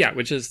from. Yeah,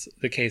 which is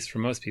the case for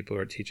most people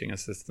who are teaching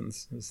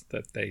assistants, is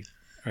that they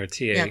are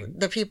TA. Yeah,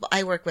 the people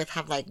I work with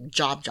have like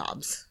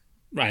jobs.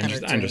 Right,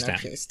 I understand.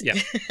 Yeah.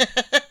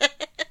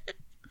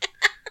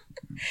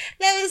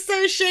 That was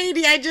so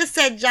shady. I just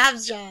said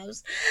jobs.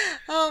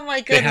 Oh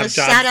my goodness.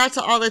 Shout out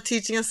to all the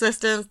teaching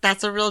assistants.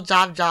 That's a real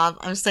job.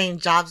 I'm saying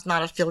jobs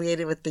not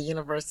affiliated with the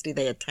university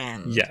they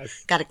attend.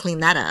 Yes. Got to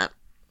clean that up.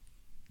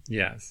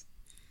 Yes.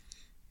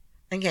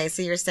 Okay,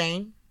 so you're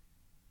saying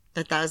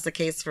that was the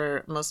case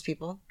for most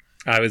people?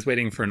 I was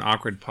waiting for an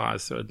awkward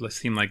pause, so it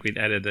seemed like we'd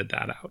edited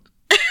that out.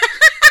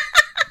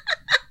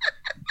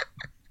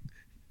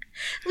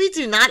 We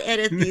do not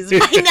edit these.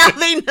 By now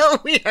they know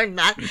we are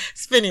not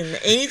spending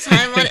any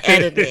time on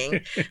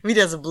editing. We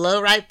just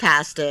blow right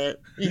past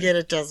it. You get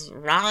it just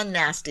raw and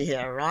nasty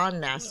here. Raw and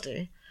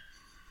nasty.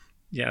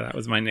 Yeah, that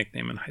was my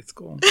nickname in high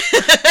school.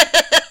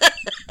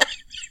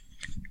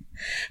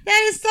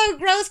 That is so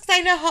gross, because I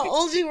know how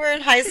old you were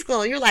in high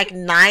school. You were like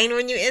 9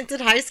 when you entered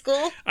high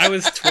school. I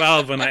was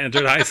 12 when I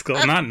entered high school,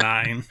 not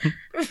 9.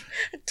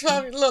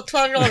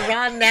 12-year-old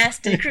Ron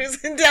Nasty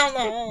cruising down the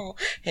hall.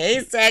 Hey,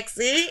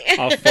 sexy.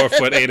 All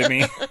 4'8" of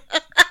me.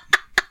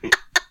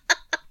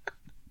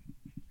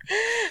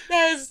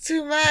 That is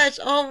too much.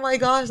 Oh my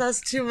gosh, that's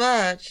too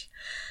much.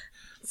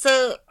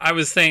 So I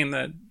was saying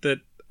that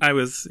I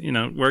was,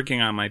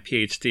 working on my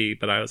PhD,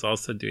 but I was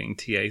also doing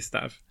TA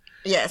stuff.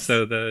 Yes.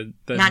 So the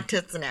not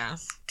tits and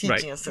ass. Teaching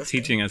right, assistant.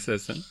 Teaching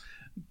assistant.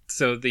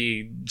 So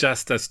the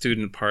just a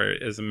student part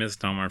is a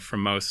misnomer for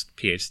most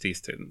PhD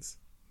students.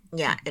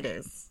 Yeah, it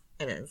is.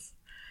 It is.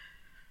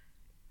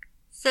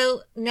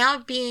 So now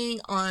being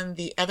on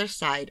the other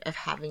side of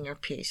having your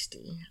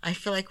PhD, I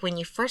feel like when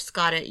you first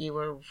got it, you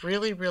were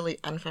really, really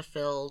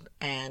unfulfilled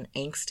and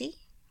angsty.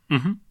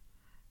 Mm-hmm.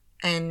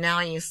 And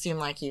now you seem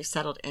like you've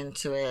settled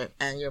into it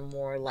and you're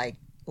more like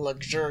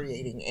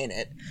luxuriating in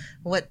it.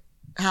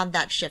 How'd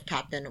that shift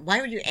happen? Why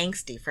were you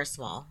angsty, first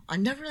of all? I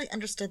never really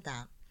understood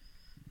that.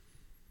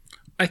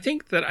 I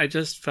think that I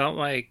just felt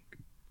like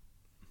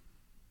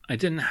I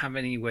didn't have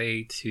any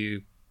way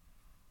to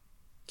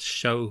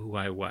show who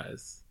I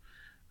was.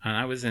 And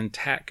I was in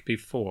tech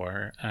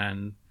before,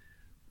 and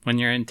when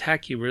you're in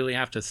tech, you really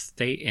have to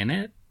stay in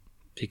it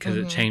because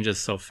it changes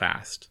so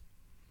fast.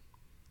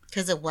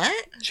 Because of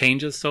what?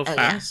 Changes so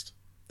fast. Yeah.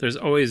 There's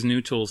always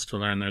new tools to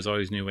learn. There's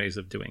always new ways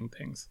of doing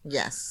things.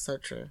 Yes, so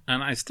true.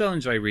 And I still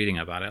enjoy reading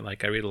about it.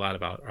 Like, I read a lot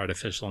about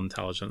artificial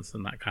intelligence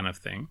and that kind of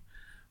thing.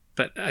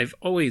 But I've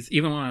always,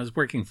 even when I was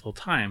working full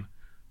time,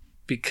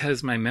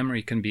 because my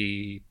memory can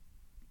be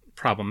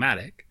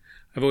problematic,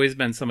 I've always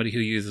been somebody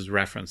who uses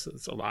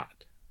references a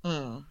lot.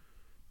 Mm.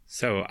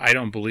 So I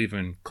don't believe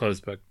in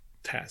closed book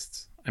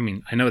tests. I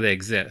mean, I know they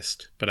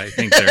exist, but I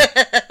think they're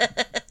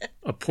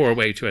a poor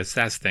way to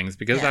assess things,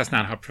 because that's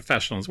not how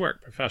professionals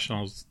work.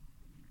 Professionals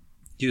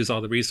use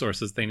all the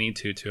resources they need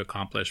to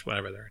accomplish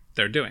whatever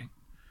they're doing.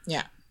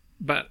 Yeah.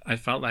 But I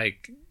felt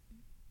like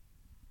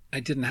I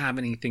didn't have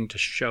anything to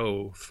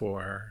show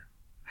for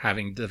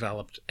having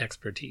developed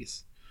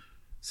expertise.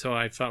 So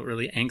I felt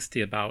really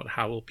angsty about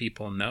how will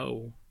people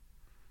know,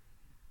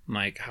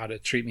 like, how to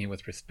treat me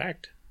with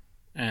respect.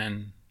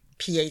 And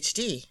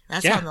PhD,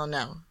 that's Yeah. how they'll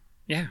know.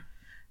 yeah,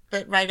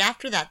 But right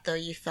after that, though,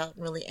 you felt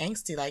really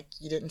angsty, like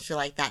you didn't feel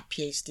like that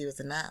PhD was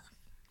enough.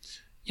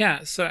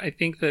 yeah. So I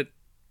think that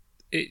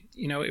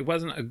it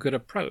wasn't a good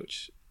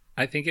approach.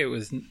 I think it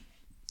was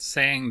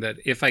saying that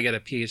if I get a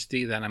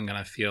PhD, then I'm going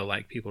to feel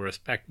like people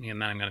respect me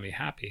and then I'm going to be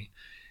happy.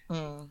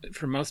 Mm.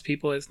 For most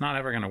people, it's not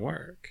ever going to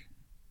work.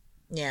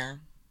 Yeah.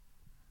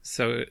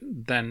 So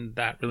then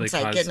that really It's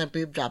like getting a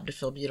boob job to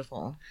feel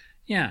beautiful.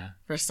 Yeah.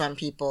 For some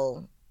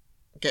people,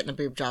 getting a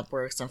boob job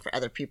works, and for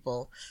other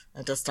people,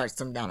 it just starts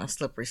them down a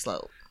slippery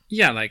slope.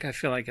 Yeah, like I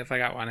feel like if I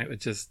got one, it would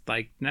just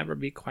like never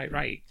be quite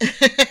right.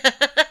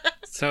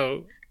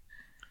 So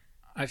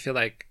I feel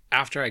like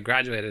after I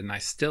graduated and I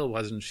still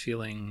wasn't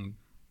feeling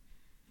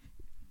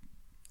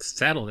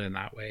settled in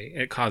that way,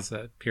 it caused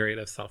a period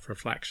of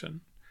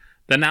self-reflection.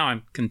 Then now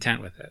I'm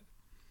content with it.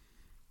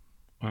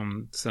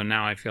 So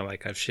now I feel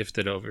like I've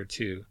shifted over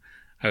to,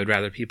 I would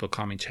rather people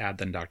call me Chad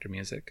than Dr.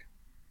 Musick.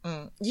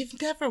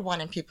 You've never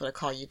wanted people to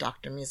call you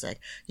Dr.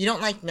 Musick. You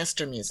don't like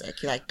Mr.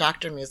 Musick. You like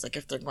Dr. Musick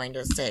if they're going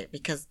to say it,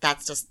 because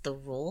that's just the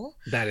rule.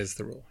 That is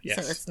the rule, yes.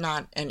 So it's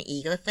not an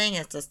ego thing.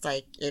 It's just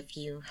like if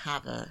you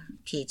have a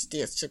PhD,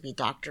 it should be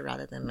doctor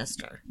rather than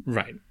Mr.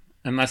 Right.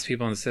 Unless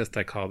people insist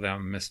I call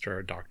them Mr.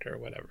 or Doctor or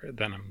whatever,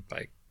 then I'm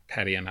like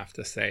petty enough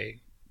to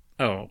say,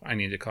 oh, I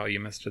need to call you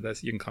Mr.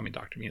 This. You can call me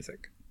Dr.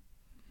 Musick.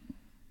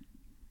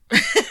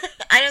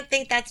 I don't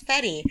think that's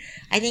petty.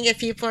 I think if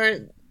people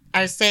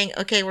are saying,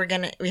 okay,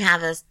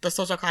 the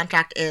social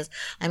contract is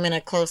I'm going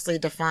to closely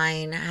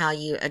define how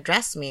you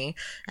address me,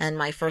 and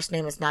my first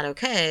name is not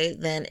okay,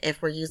 then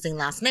if we're using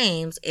last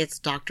names, it's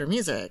Dr.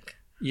 Musick.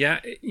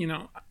 Yeah,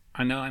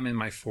 I know I'm in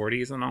my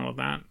 40s and all of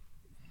that,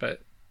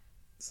 but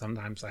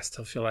sometimes I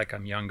still feel like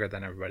I'm younger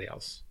than everybody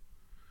else.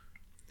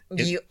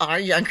 You are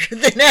younger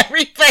than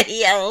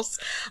everybody else.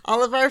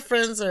 All of our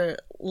friends are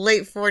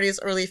late 40s,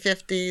 early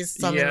 50s,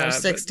 some in their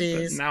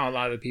 60s. But now a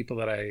lot of the people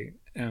that I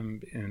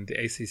am in the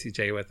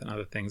ACCJ with and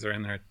other things are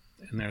in their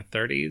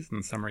 30s,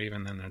 and some are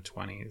even in their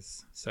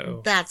 20s.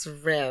 So that's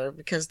rare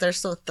because they're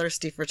so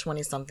thirsty for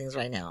 20-somethings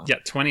right now. Yeah,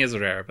 20 is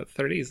rare, but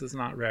 30s is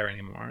not rare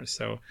anymore.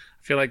 So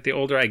I feel like the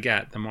older I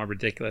get, the more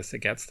ridiculous it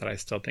gets that I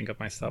still think of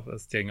myself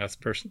as the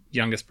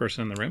youngest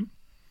person in the room.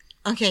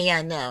 Okay,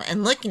 yeah, no.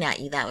 And looking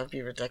at you, that would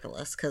be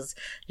ridiculous because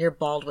you're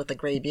bald with a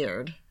gray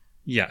beard.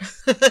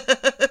 Yes.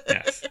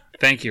 Yes.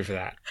 Thank you for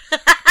that.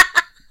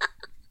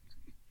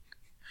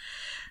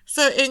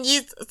 So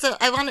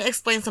I want to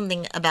explain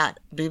something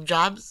about boob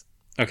jobs.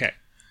 Okay.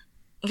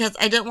 Because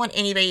I don't want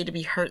anybody to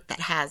be hurt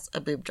that has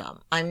a boob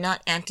job. I'm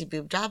not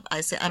anti-boob job.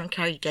 I say I don't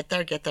care how you get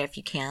there if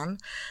you can.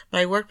 But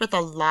I worked with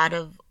a lot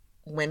of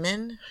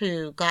women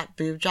who got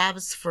boob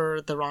jobs for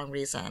the wrong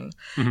reason.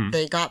 Mm-hmm.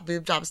 They got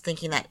boob jobs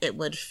thinking that it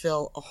would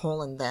fill a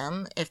hole in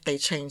them if they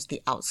changed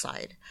the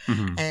outside.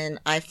 Mm-hmm. And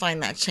I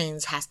find that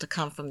change has to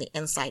come from the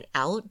inside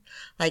out.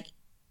 Like,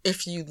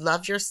 if you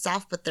love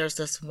yourself, but there's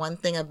this one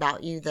thing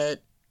about you that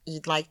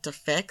you'd like to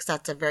fix,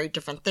 that's a very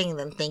different thing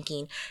than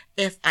thinking,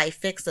 if I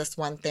fix this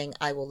one thing,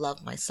 I will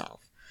love myself.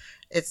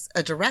 It's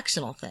a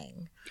directional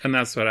thing. And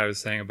that's what I was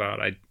saying about,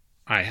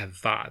 I had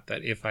thought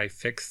that if I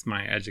fix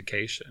my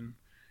education,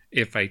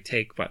 if I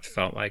take what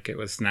felt like it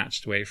was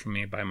snatched away from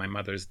me by my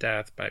mother's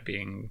death, by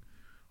being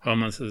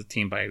homeless as a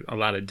teen, by a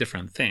lot of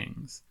different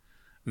things,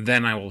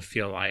 then I will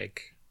feel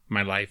like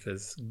my life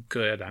is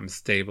good, I'm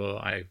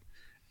stable,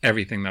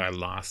 everything that I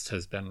lost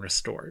has been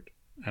restored.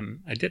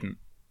 And I didn't.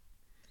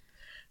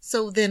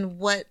 So then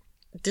what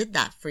did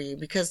that for you?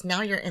 Because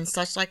now you're in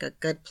such like a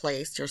good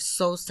place, you're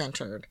so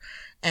centered,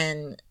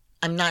 and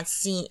I'm not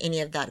seeing any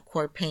of that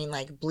core pain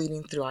like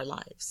bleeding through our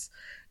lives.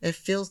 It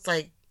feels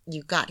like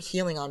you got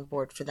healing on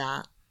board for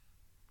that.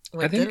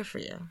 What did it for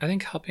you? I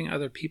think helping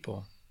other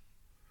people.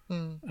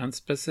 And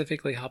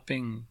specifically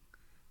helping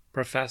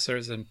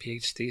professors and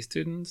PhD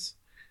students,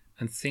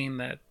 and seeing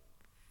that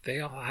they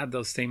all had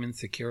those same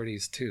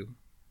insecurities too.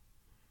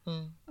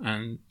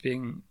 And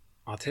being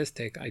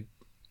autistic,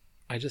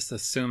 I just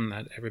assume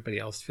that everybody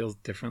else feels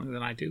differently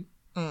than I do.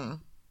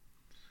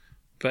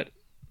 But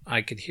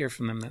I could hear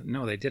from them that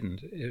no, they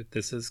didn't.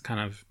 This is kind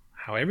of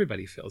how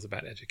everybody feels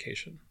about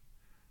education,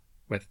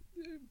 with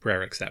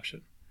rare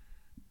exception.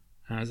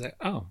 And I was like,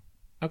 oh,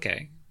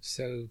 okay.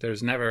 So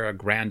there's never a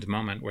grand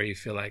moment where you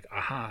feel like,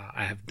 aha,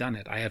 I have done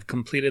it. I have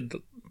completed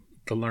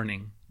the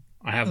learning.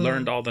 I have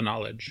learned all the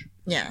knowledge.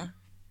 Yeah.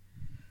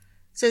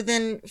 So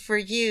then for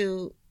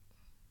you,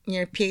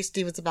 your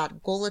PhD was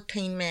about goal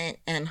attainment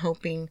and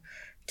hoping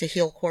to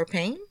heal core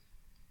pain?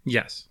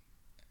 Yes.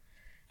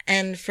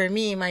 And for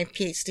me, my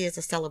PhD is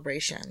a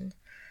celebration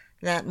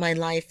that my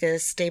life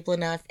is stable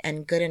enough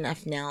and good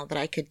enough now that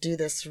I could do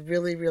this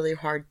really, really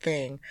hard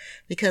thing.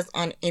 Because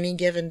on any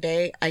given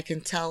day, I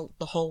can tell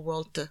the whole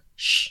world to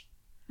shh.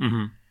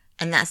 Mm-hmm.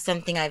 And that's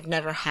something I've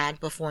never had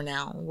before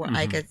now, where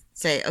I could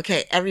say,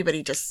 okay,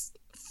 everybody just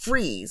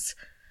freeze.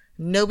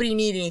 Nobody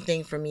needed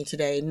anything from me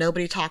today.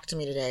 Nobody talked to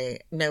me today.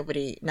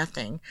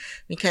 Nothing.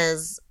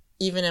 Because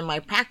even in my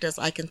practice,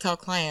 I can tell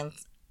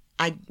clients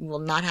I will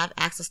not have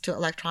access to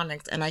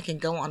electronics, and I can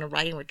go on a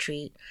writing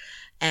retreat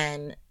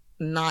and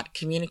not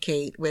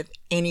communicate with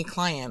any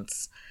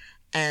clients.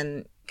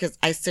 And because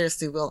I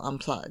seriously will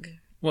unplug.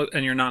 Well,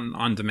 and you're not an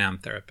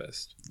on-demand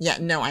therapist. Yeah,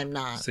 no, I'm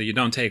not. So you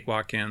don't take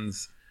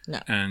walk-ins. No.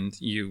 And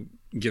you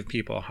give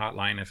people a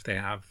hotline if they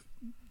have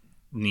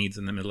needs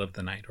in the middle of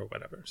the night or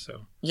whatever.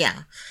 So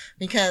yeah,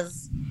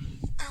 because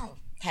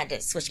had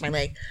to switch my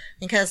leg.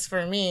 Because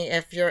for me,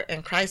 if you're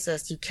in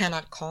crisis, you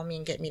cannot call me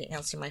and get me to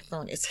answer my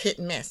phone. It's hit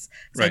and miss.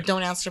 So right. I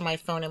don't answer my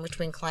phone in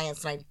between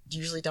clients, and I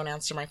usually don't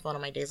answer my phone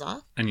on my days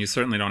off. And you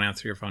certainly don't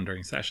answer your phone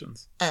during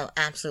sessions. Oh,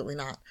 absolutely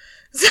not.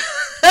 So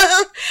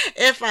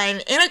if I'm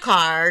in a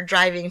car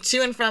driving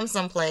to and from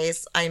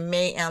someplace, I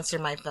may answer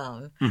my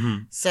phone.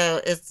 Mm-hmm.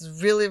 So it's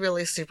really,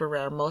 really super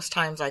rare. Most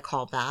times I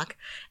call back.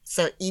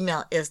 So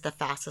email is the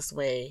fastest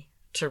way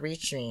to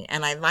reach me.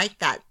 And I like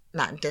that.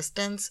 Not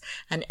distance,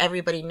 and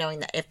everybody knowing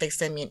that if they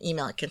send me an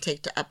email, it can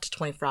take to up to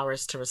 24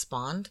 hours to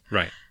respond.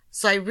 Right.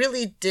 So I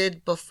really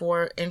did,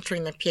 before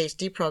entering the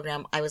PhD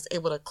program, I was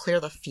able to clear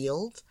the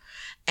field.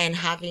 And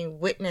having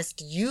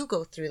witnessed you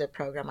go through the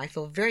program, I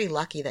feel very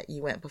lucky that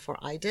you went before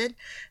I did,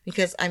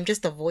 because I'm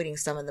just avoiding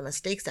some of the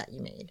mistakes that you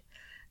made.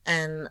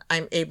 And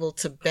I'm able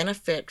to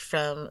benefit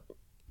from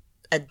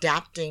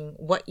adapting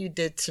what you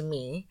did to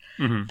me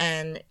mm-hmm.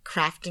 and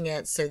crafting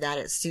it so that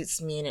it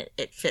suits me and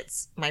it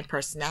fits my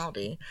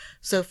personality.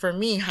 So for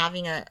me,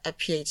 having a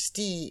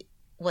PhD,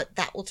 what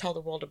that will tell the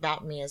world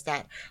about me is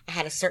that I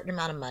had a certain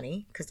amount of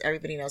money, because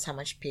everybody knows how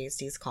much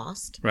PhDs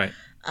cost. Right.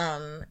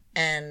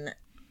 And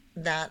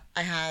that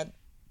I had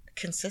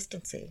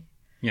consistency.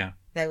 Yeah.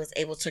 That I was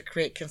able to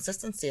create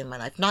consistency in my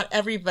life. Not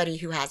everybody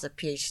who has a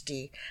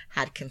PhD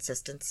had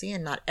consistency,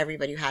 and not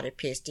everybody who had a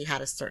PhD had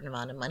a certain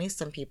amount of money.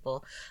 Some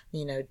people,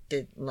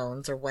 did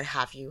loans or what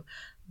have you.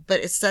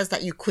 But it says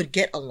that you could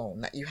get a loan,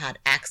 that you had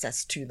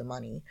access to the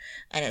money.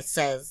 And it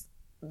says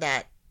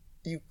that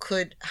you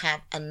could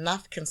have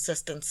enough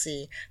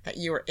consistency that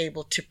you were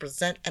able to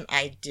present an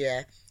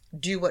idea,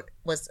 do what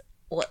was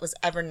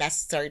ever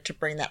necessary to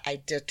bring that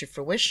idea to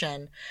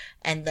fruition,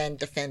 and then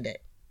defend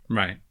it.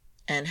 Right.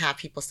 And have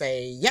people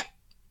say, yep,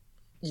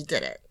 you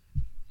did it.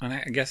 And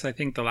I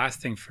think the last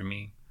thing for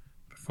me,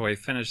 before I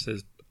finish,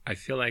 is I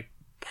feel like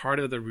part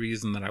of the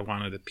reason that I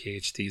wanted a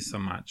PhD so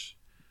much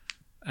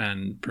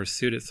and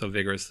pursued it so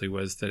vigorously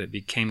was that it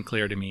became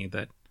clear to me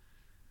that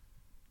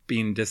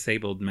being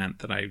disabled meant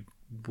that I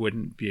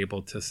wouldn't be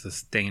able to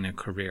sustain a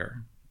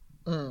career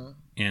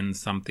in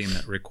something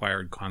that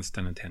required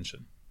constant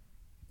attention.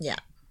 Yeah.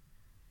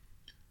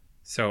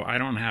 So I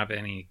don't have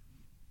any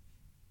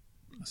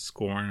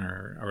scorn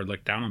or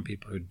look down on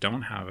people who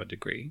don't have a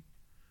degree,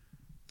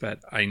 but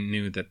I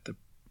knew that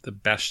the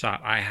best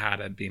shot I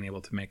had at being able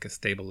to make a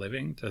stable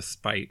living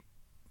despite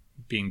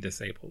being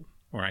disabled,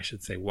 or I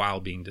should say while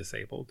being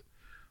disabled,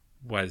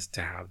 was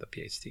to have the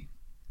PhD.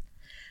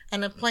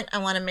 And the point I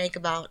want to make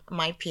about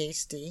my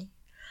PhD,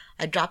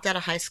 I dropped out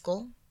of high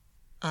school.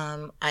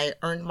 I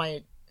earned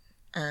my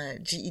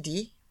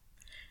GED,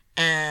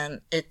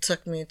 and it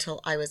took me till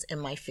I was in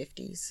my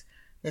 50s.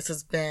 This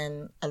has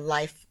been a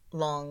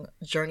lifelong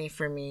journey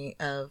for me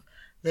of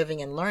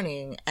living and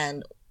learning.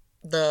 And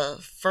the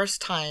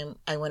first time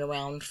I went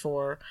around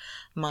for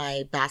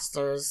my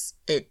bachelor's,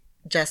 it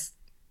just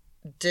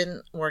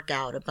didn't work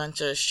out. A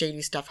bunch of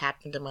shady stuff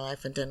happened in my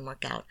life and didn't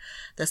work out.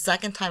 The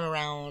second time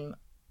around,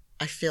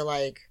 I feel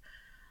like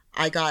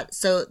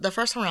the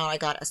first time around, I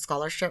got a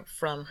scholarship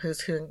from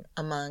Who's Who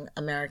among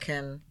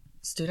American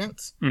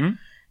students. Mm-hmm.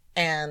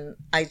 And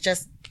I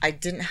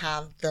didn't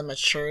have the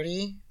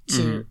maturity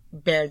to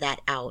bear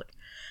that out.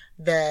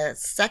 The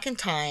second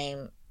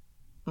time,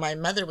 my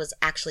mother was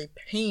actually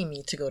paying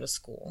me to go to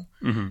school.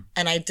 Mm-hmm.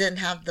 And I didn't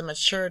have the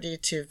maturity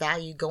to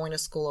value going to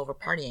school over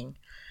partying.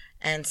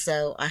 And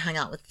so I hung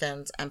out with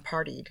friends and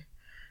partied.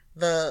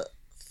 The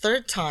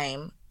third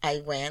time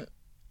I went,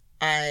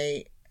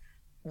 I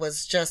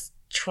was just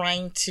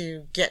trying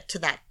to get to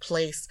that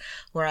place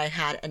where I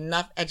had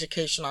enough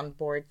education on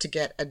board to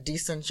get a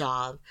decent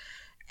job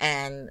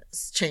and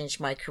change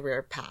my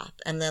career path.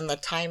 And then the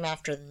time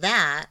after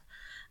that,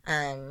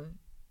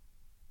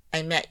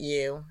 I met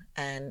you,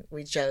 and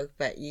we joked,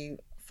 but you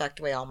fucked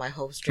away all my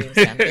hopes, dreams,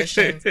 and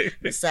ambitions.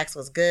 The sex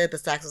was good, the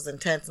sex was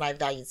intense, and I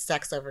valued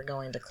sex over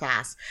going to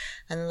class.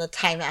 And then the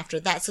time after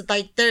that, so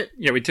like there.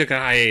 Yeah, we took a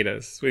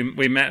hiatus.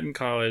 We met in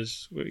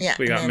college.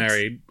 We got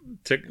married.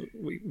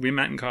 We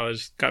met in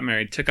college, got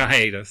married, took a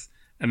hiatus,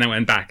 and then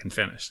went back and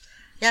finished.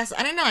 Yes,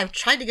 I don't know. I've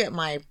tried to get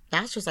my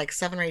bachelor's like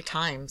 7 or 8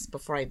 times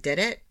before I did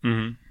it.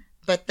 Mm-hmm.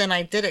 But then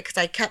I did it because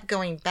I kept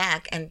going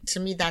back. And to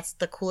me, that's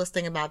the coolest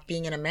thing about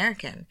being an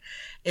American,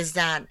 is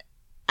that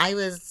I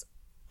was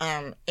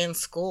in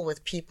school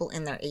with people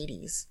in their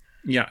 80s.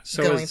 Yeah,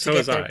 going to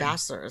get their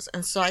bachelor's.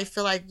 And so I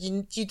feel like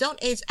you don't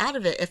age out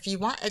of it. If you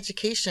want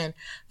education,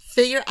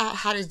 figure out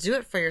how to do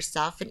it for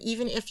yourself. And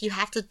even if you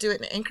have to do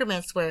it in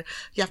increments where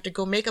you have to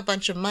go make a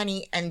bunch of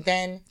money and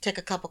then take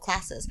a couple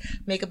classes,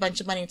 make a bunch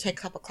of money and take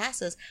a couple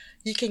classes,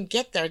 you can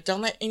get there.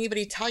 Don't let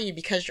anybody tell you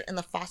because you're in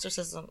the foster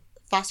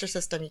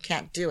system you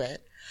can't do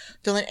it.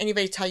 Don't let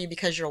anybody tell you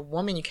because you're a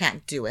woman you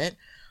can't do it.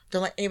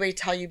 Don't let anybody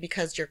tell you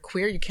because you're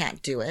queer you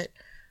can't do it.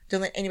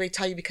 Don't let anybody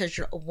tell you because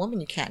you're a woman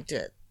you can't do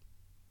it.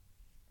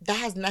 That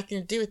has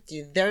nothing to do with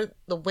you. They're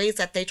the ways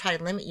that they try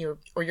to limit you,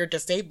 or you're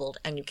disabled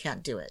and you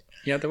can't do it.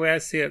 Yeah, the way I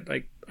see it,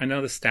 like, I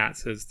know the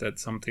stats is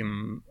that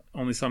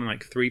only something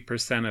like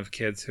 3% of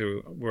kids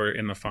who were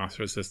in the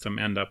foster system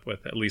end up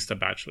with at least a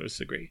bachelor's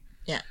degree.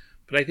 Yeah.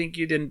 But I think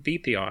you didn't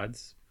beat the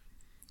odds.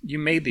 You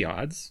made the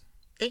odds.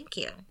 Thank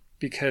you.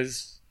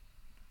 Because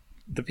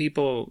the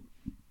people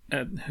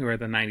who are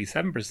the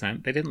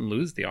 97%, they didn't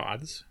lose the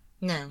odds.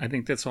 No. I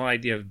think this whole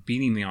idea of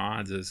beating the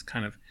odds is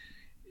kind of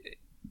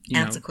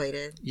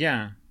antiquated.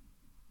 Yeah.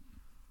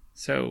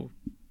 So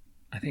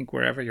I think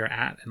wherever you're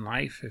at in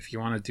life, if you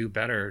want to do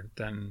better,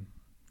 then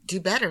do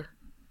better.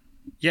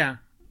 Yeah.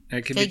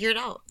 Figure it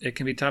out. It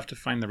can be tough to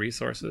find the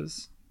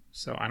resources.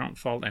 So I don't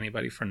fault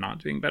anybody for not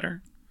doing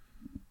better.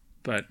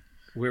 But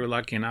we were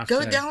lucky enough to...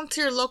 Go down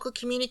to your local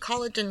community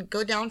college and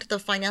go down to the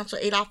financial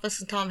aid office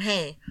and tell them,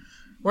 hey,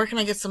 where can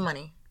I get some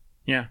money?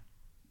 Yeah.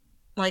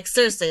 Like,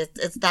 seriously,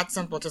 it's that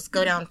simple. Just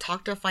go down,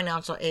 talk to a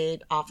financial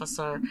aid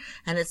officer,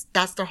 and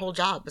that's their whole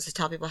job, is to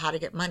tell people how to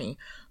get money.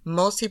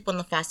 Most people in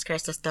the foster care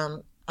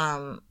system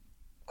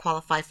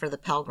qualify for the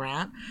Pell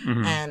Grant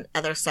and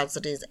other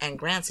subsidies and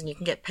grants, and you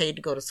can get paid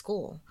to go to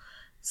school.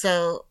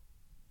 So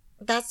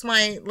that's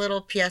my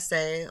little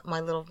PSA, my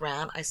little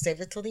rant. I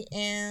saved it till the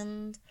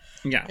end.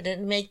 Yeah. I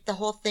didn't make the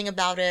whole thing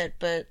about it,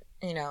 but,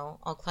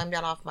 I'll climb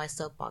down off my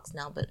soapbox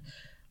now. But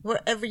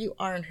wherever you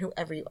are and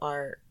whoever you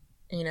are,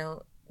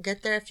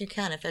 get there if you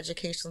can, if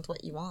education's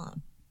what you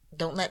want.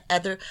 Don't let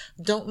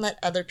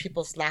other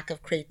people's lack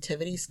of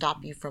creativity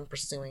stop you from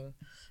pursuing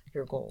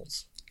your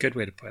goals. Good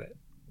way to put it.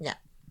 Yeah.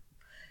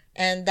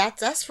 And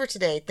that's us for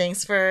today.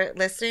 Thanks for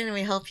listening, and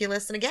we hope you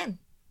listen again.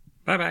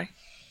 Bye-bye.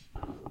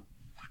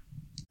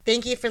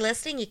 Thank you for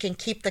listening. You can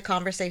keep the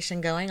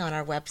conversation going on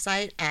our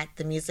website at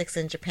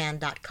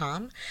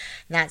themusicsinjapan.com.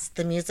 That's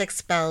the music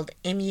spelled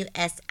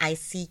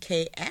MUSICKS.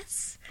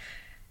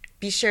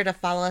 Be sure to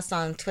follow us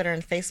on Twitter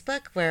and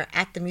Facebook. We're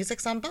at The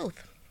Musics on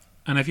both.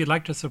 And if you'd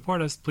like to support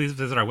us, please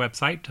visit our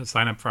website to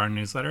sign up for our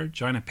newsletter,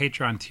 join a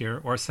Patreon tier,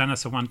 or send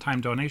us a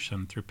one-time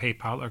donation through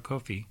PayPal or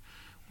Ko-fi.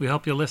 We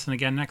hope you'll listen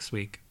again next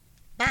week.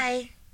 Bye.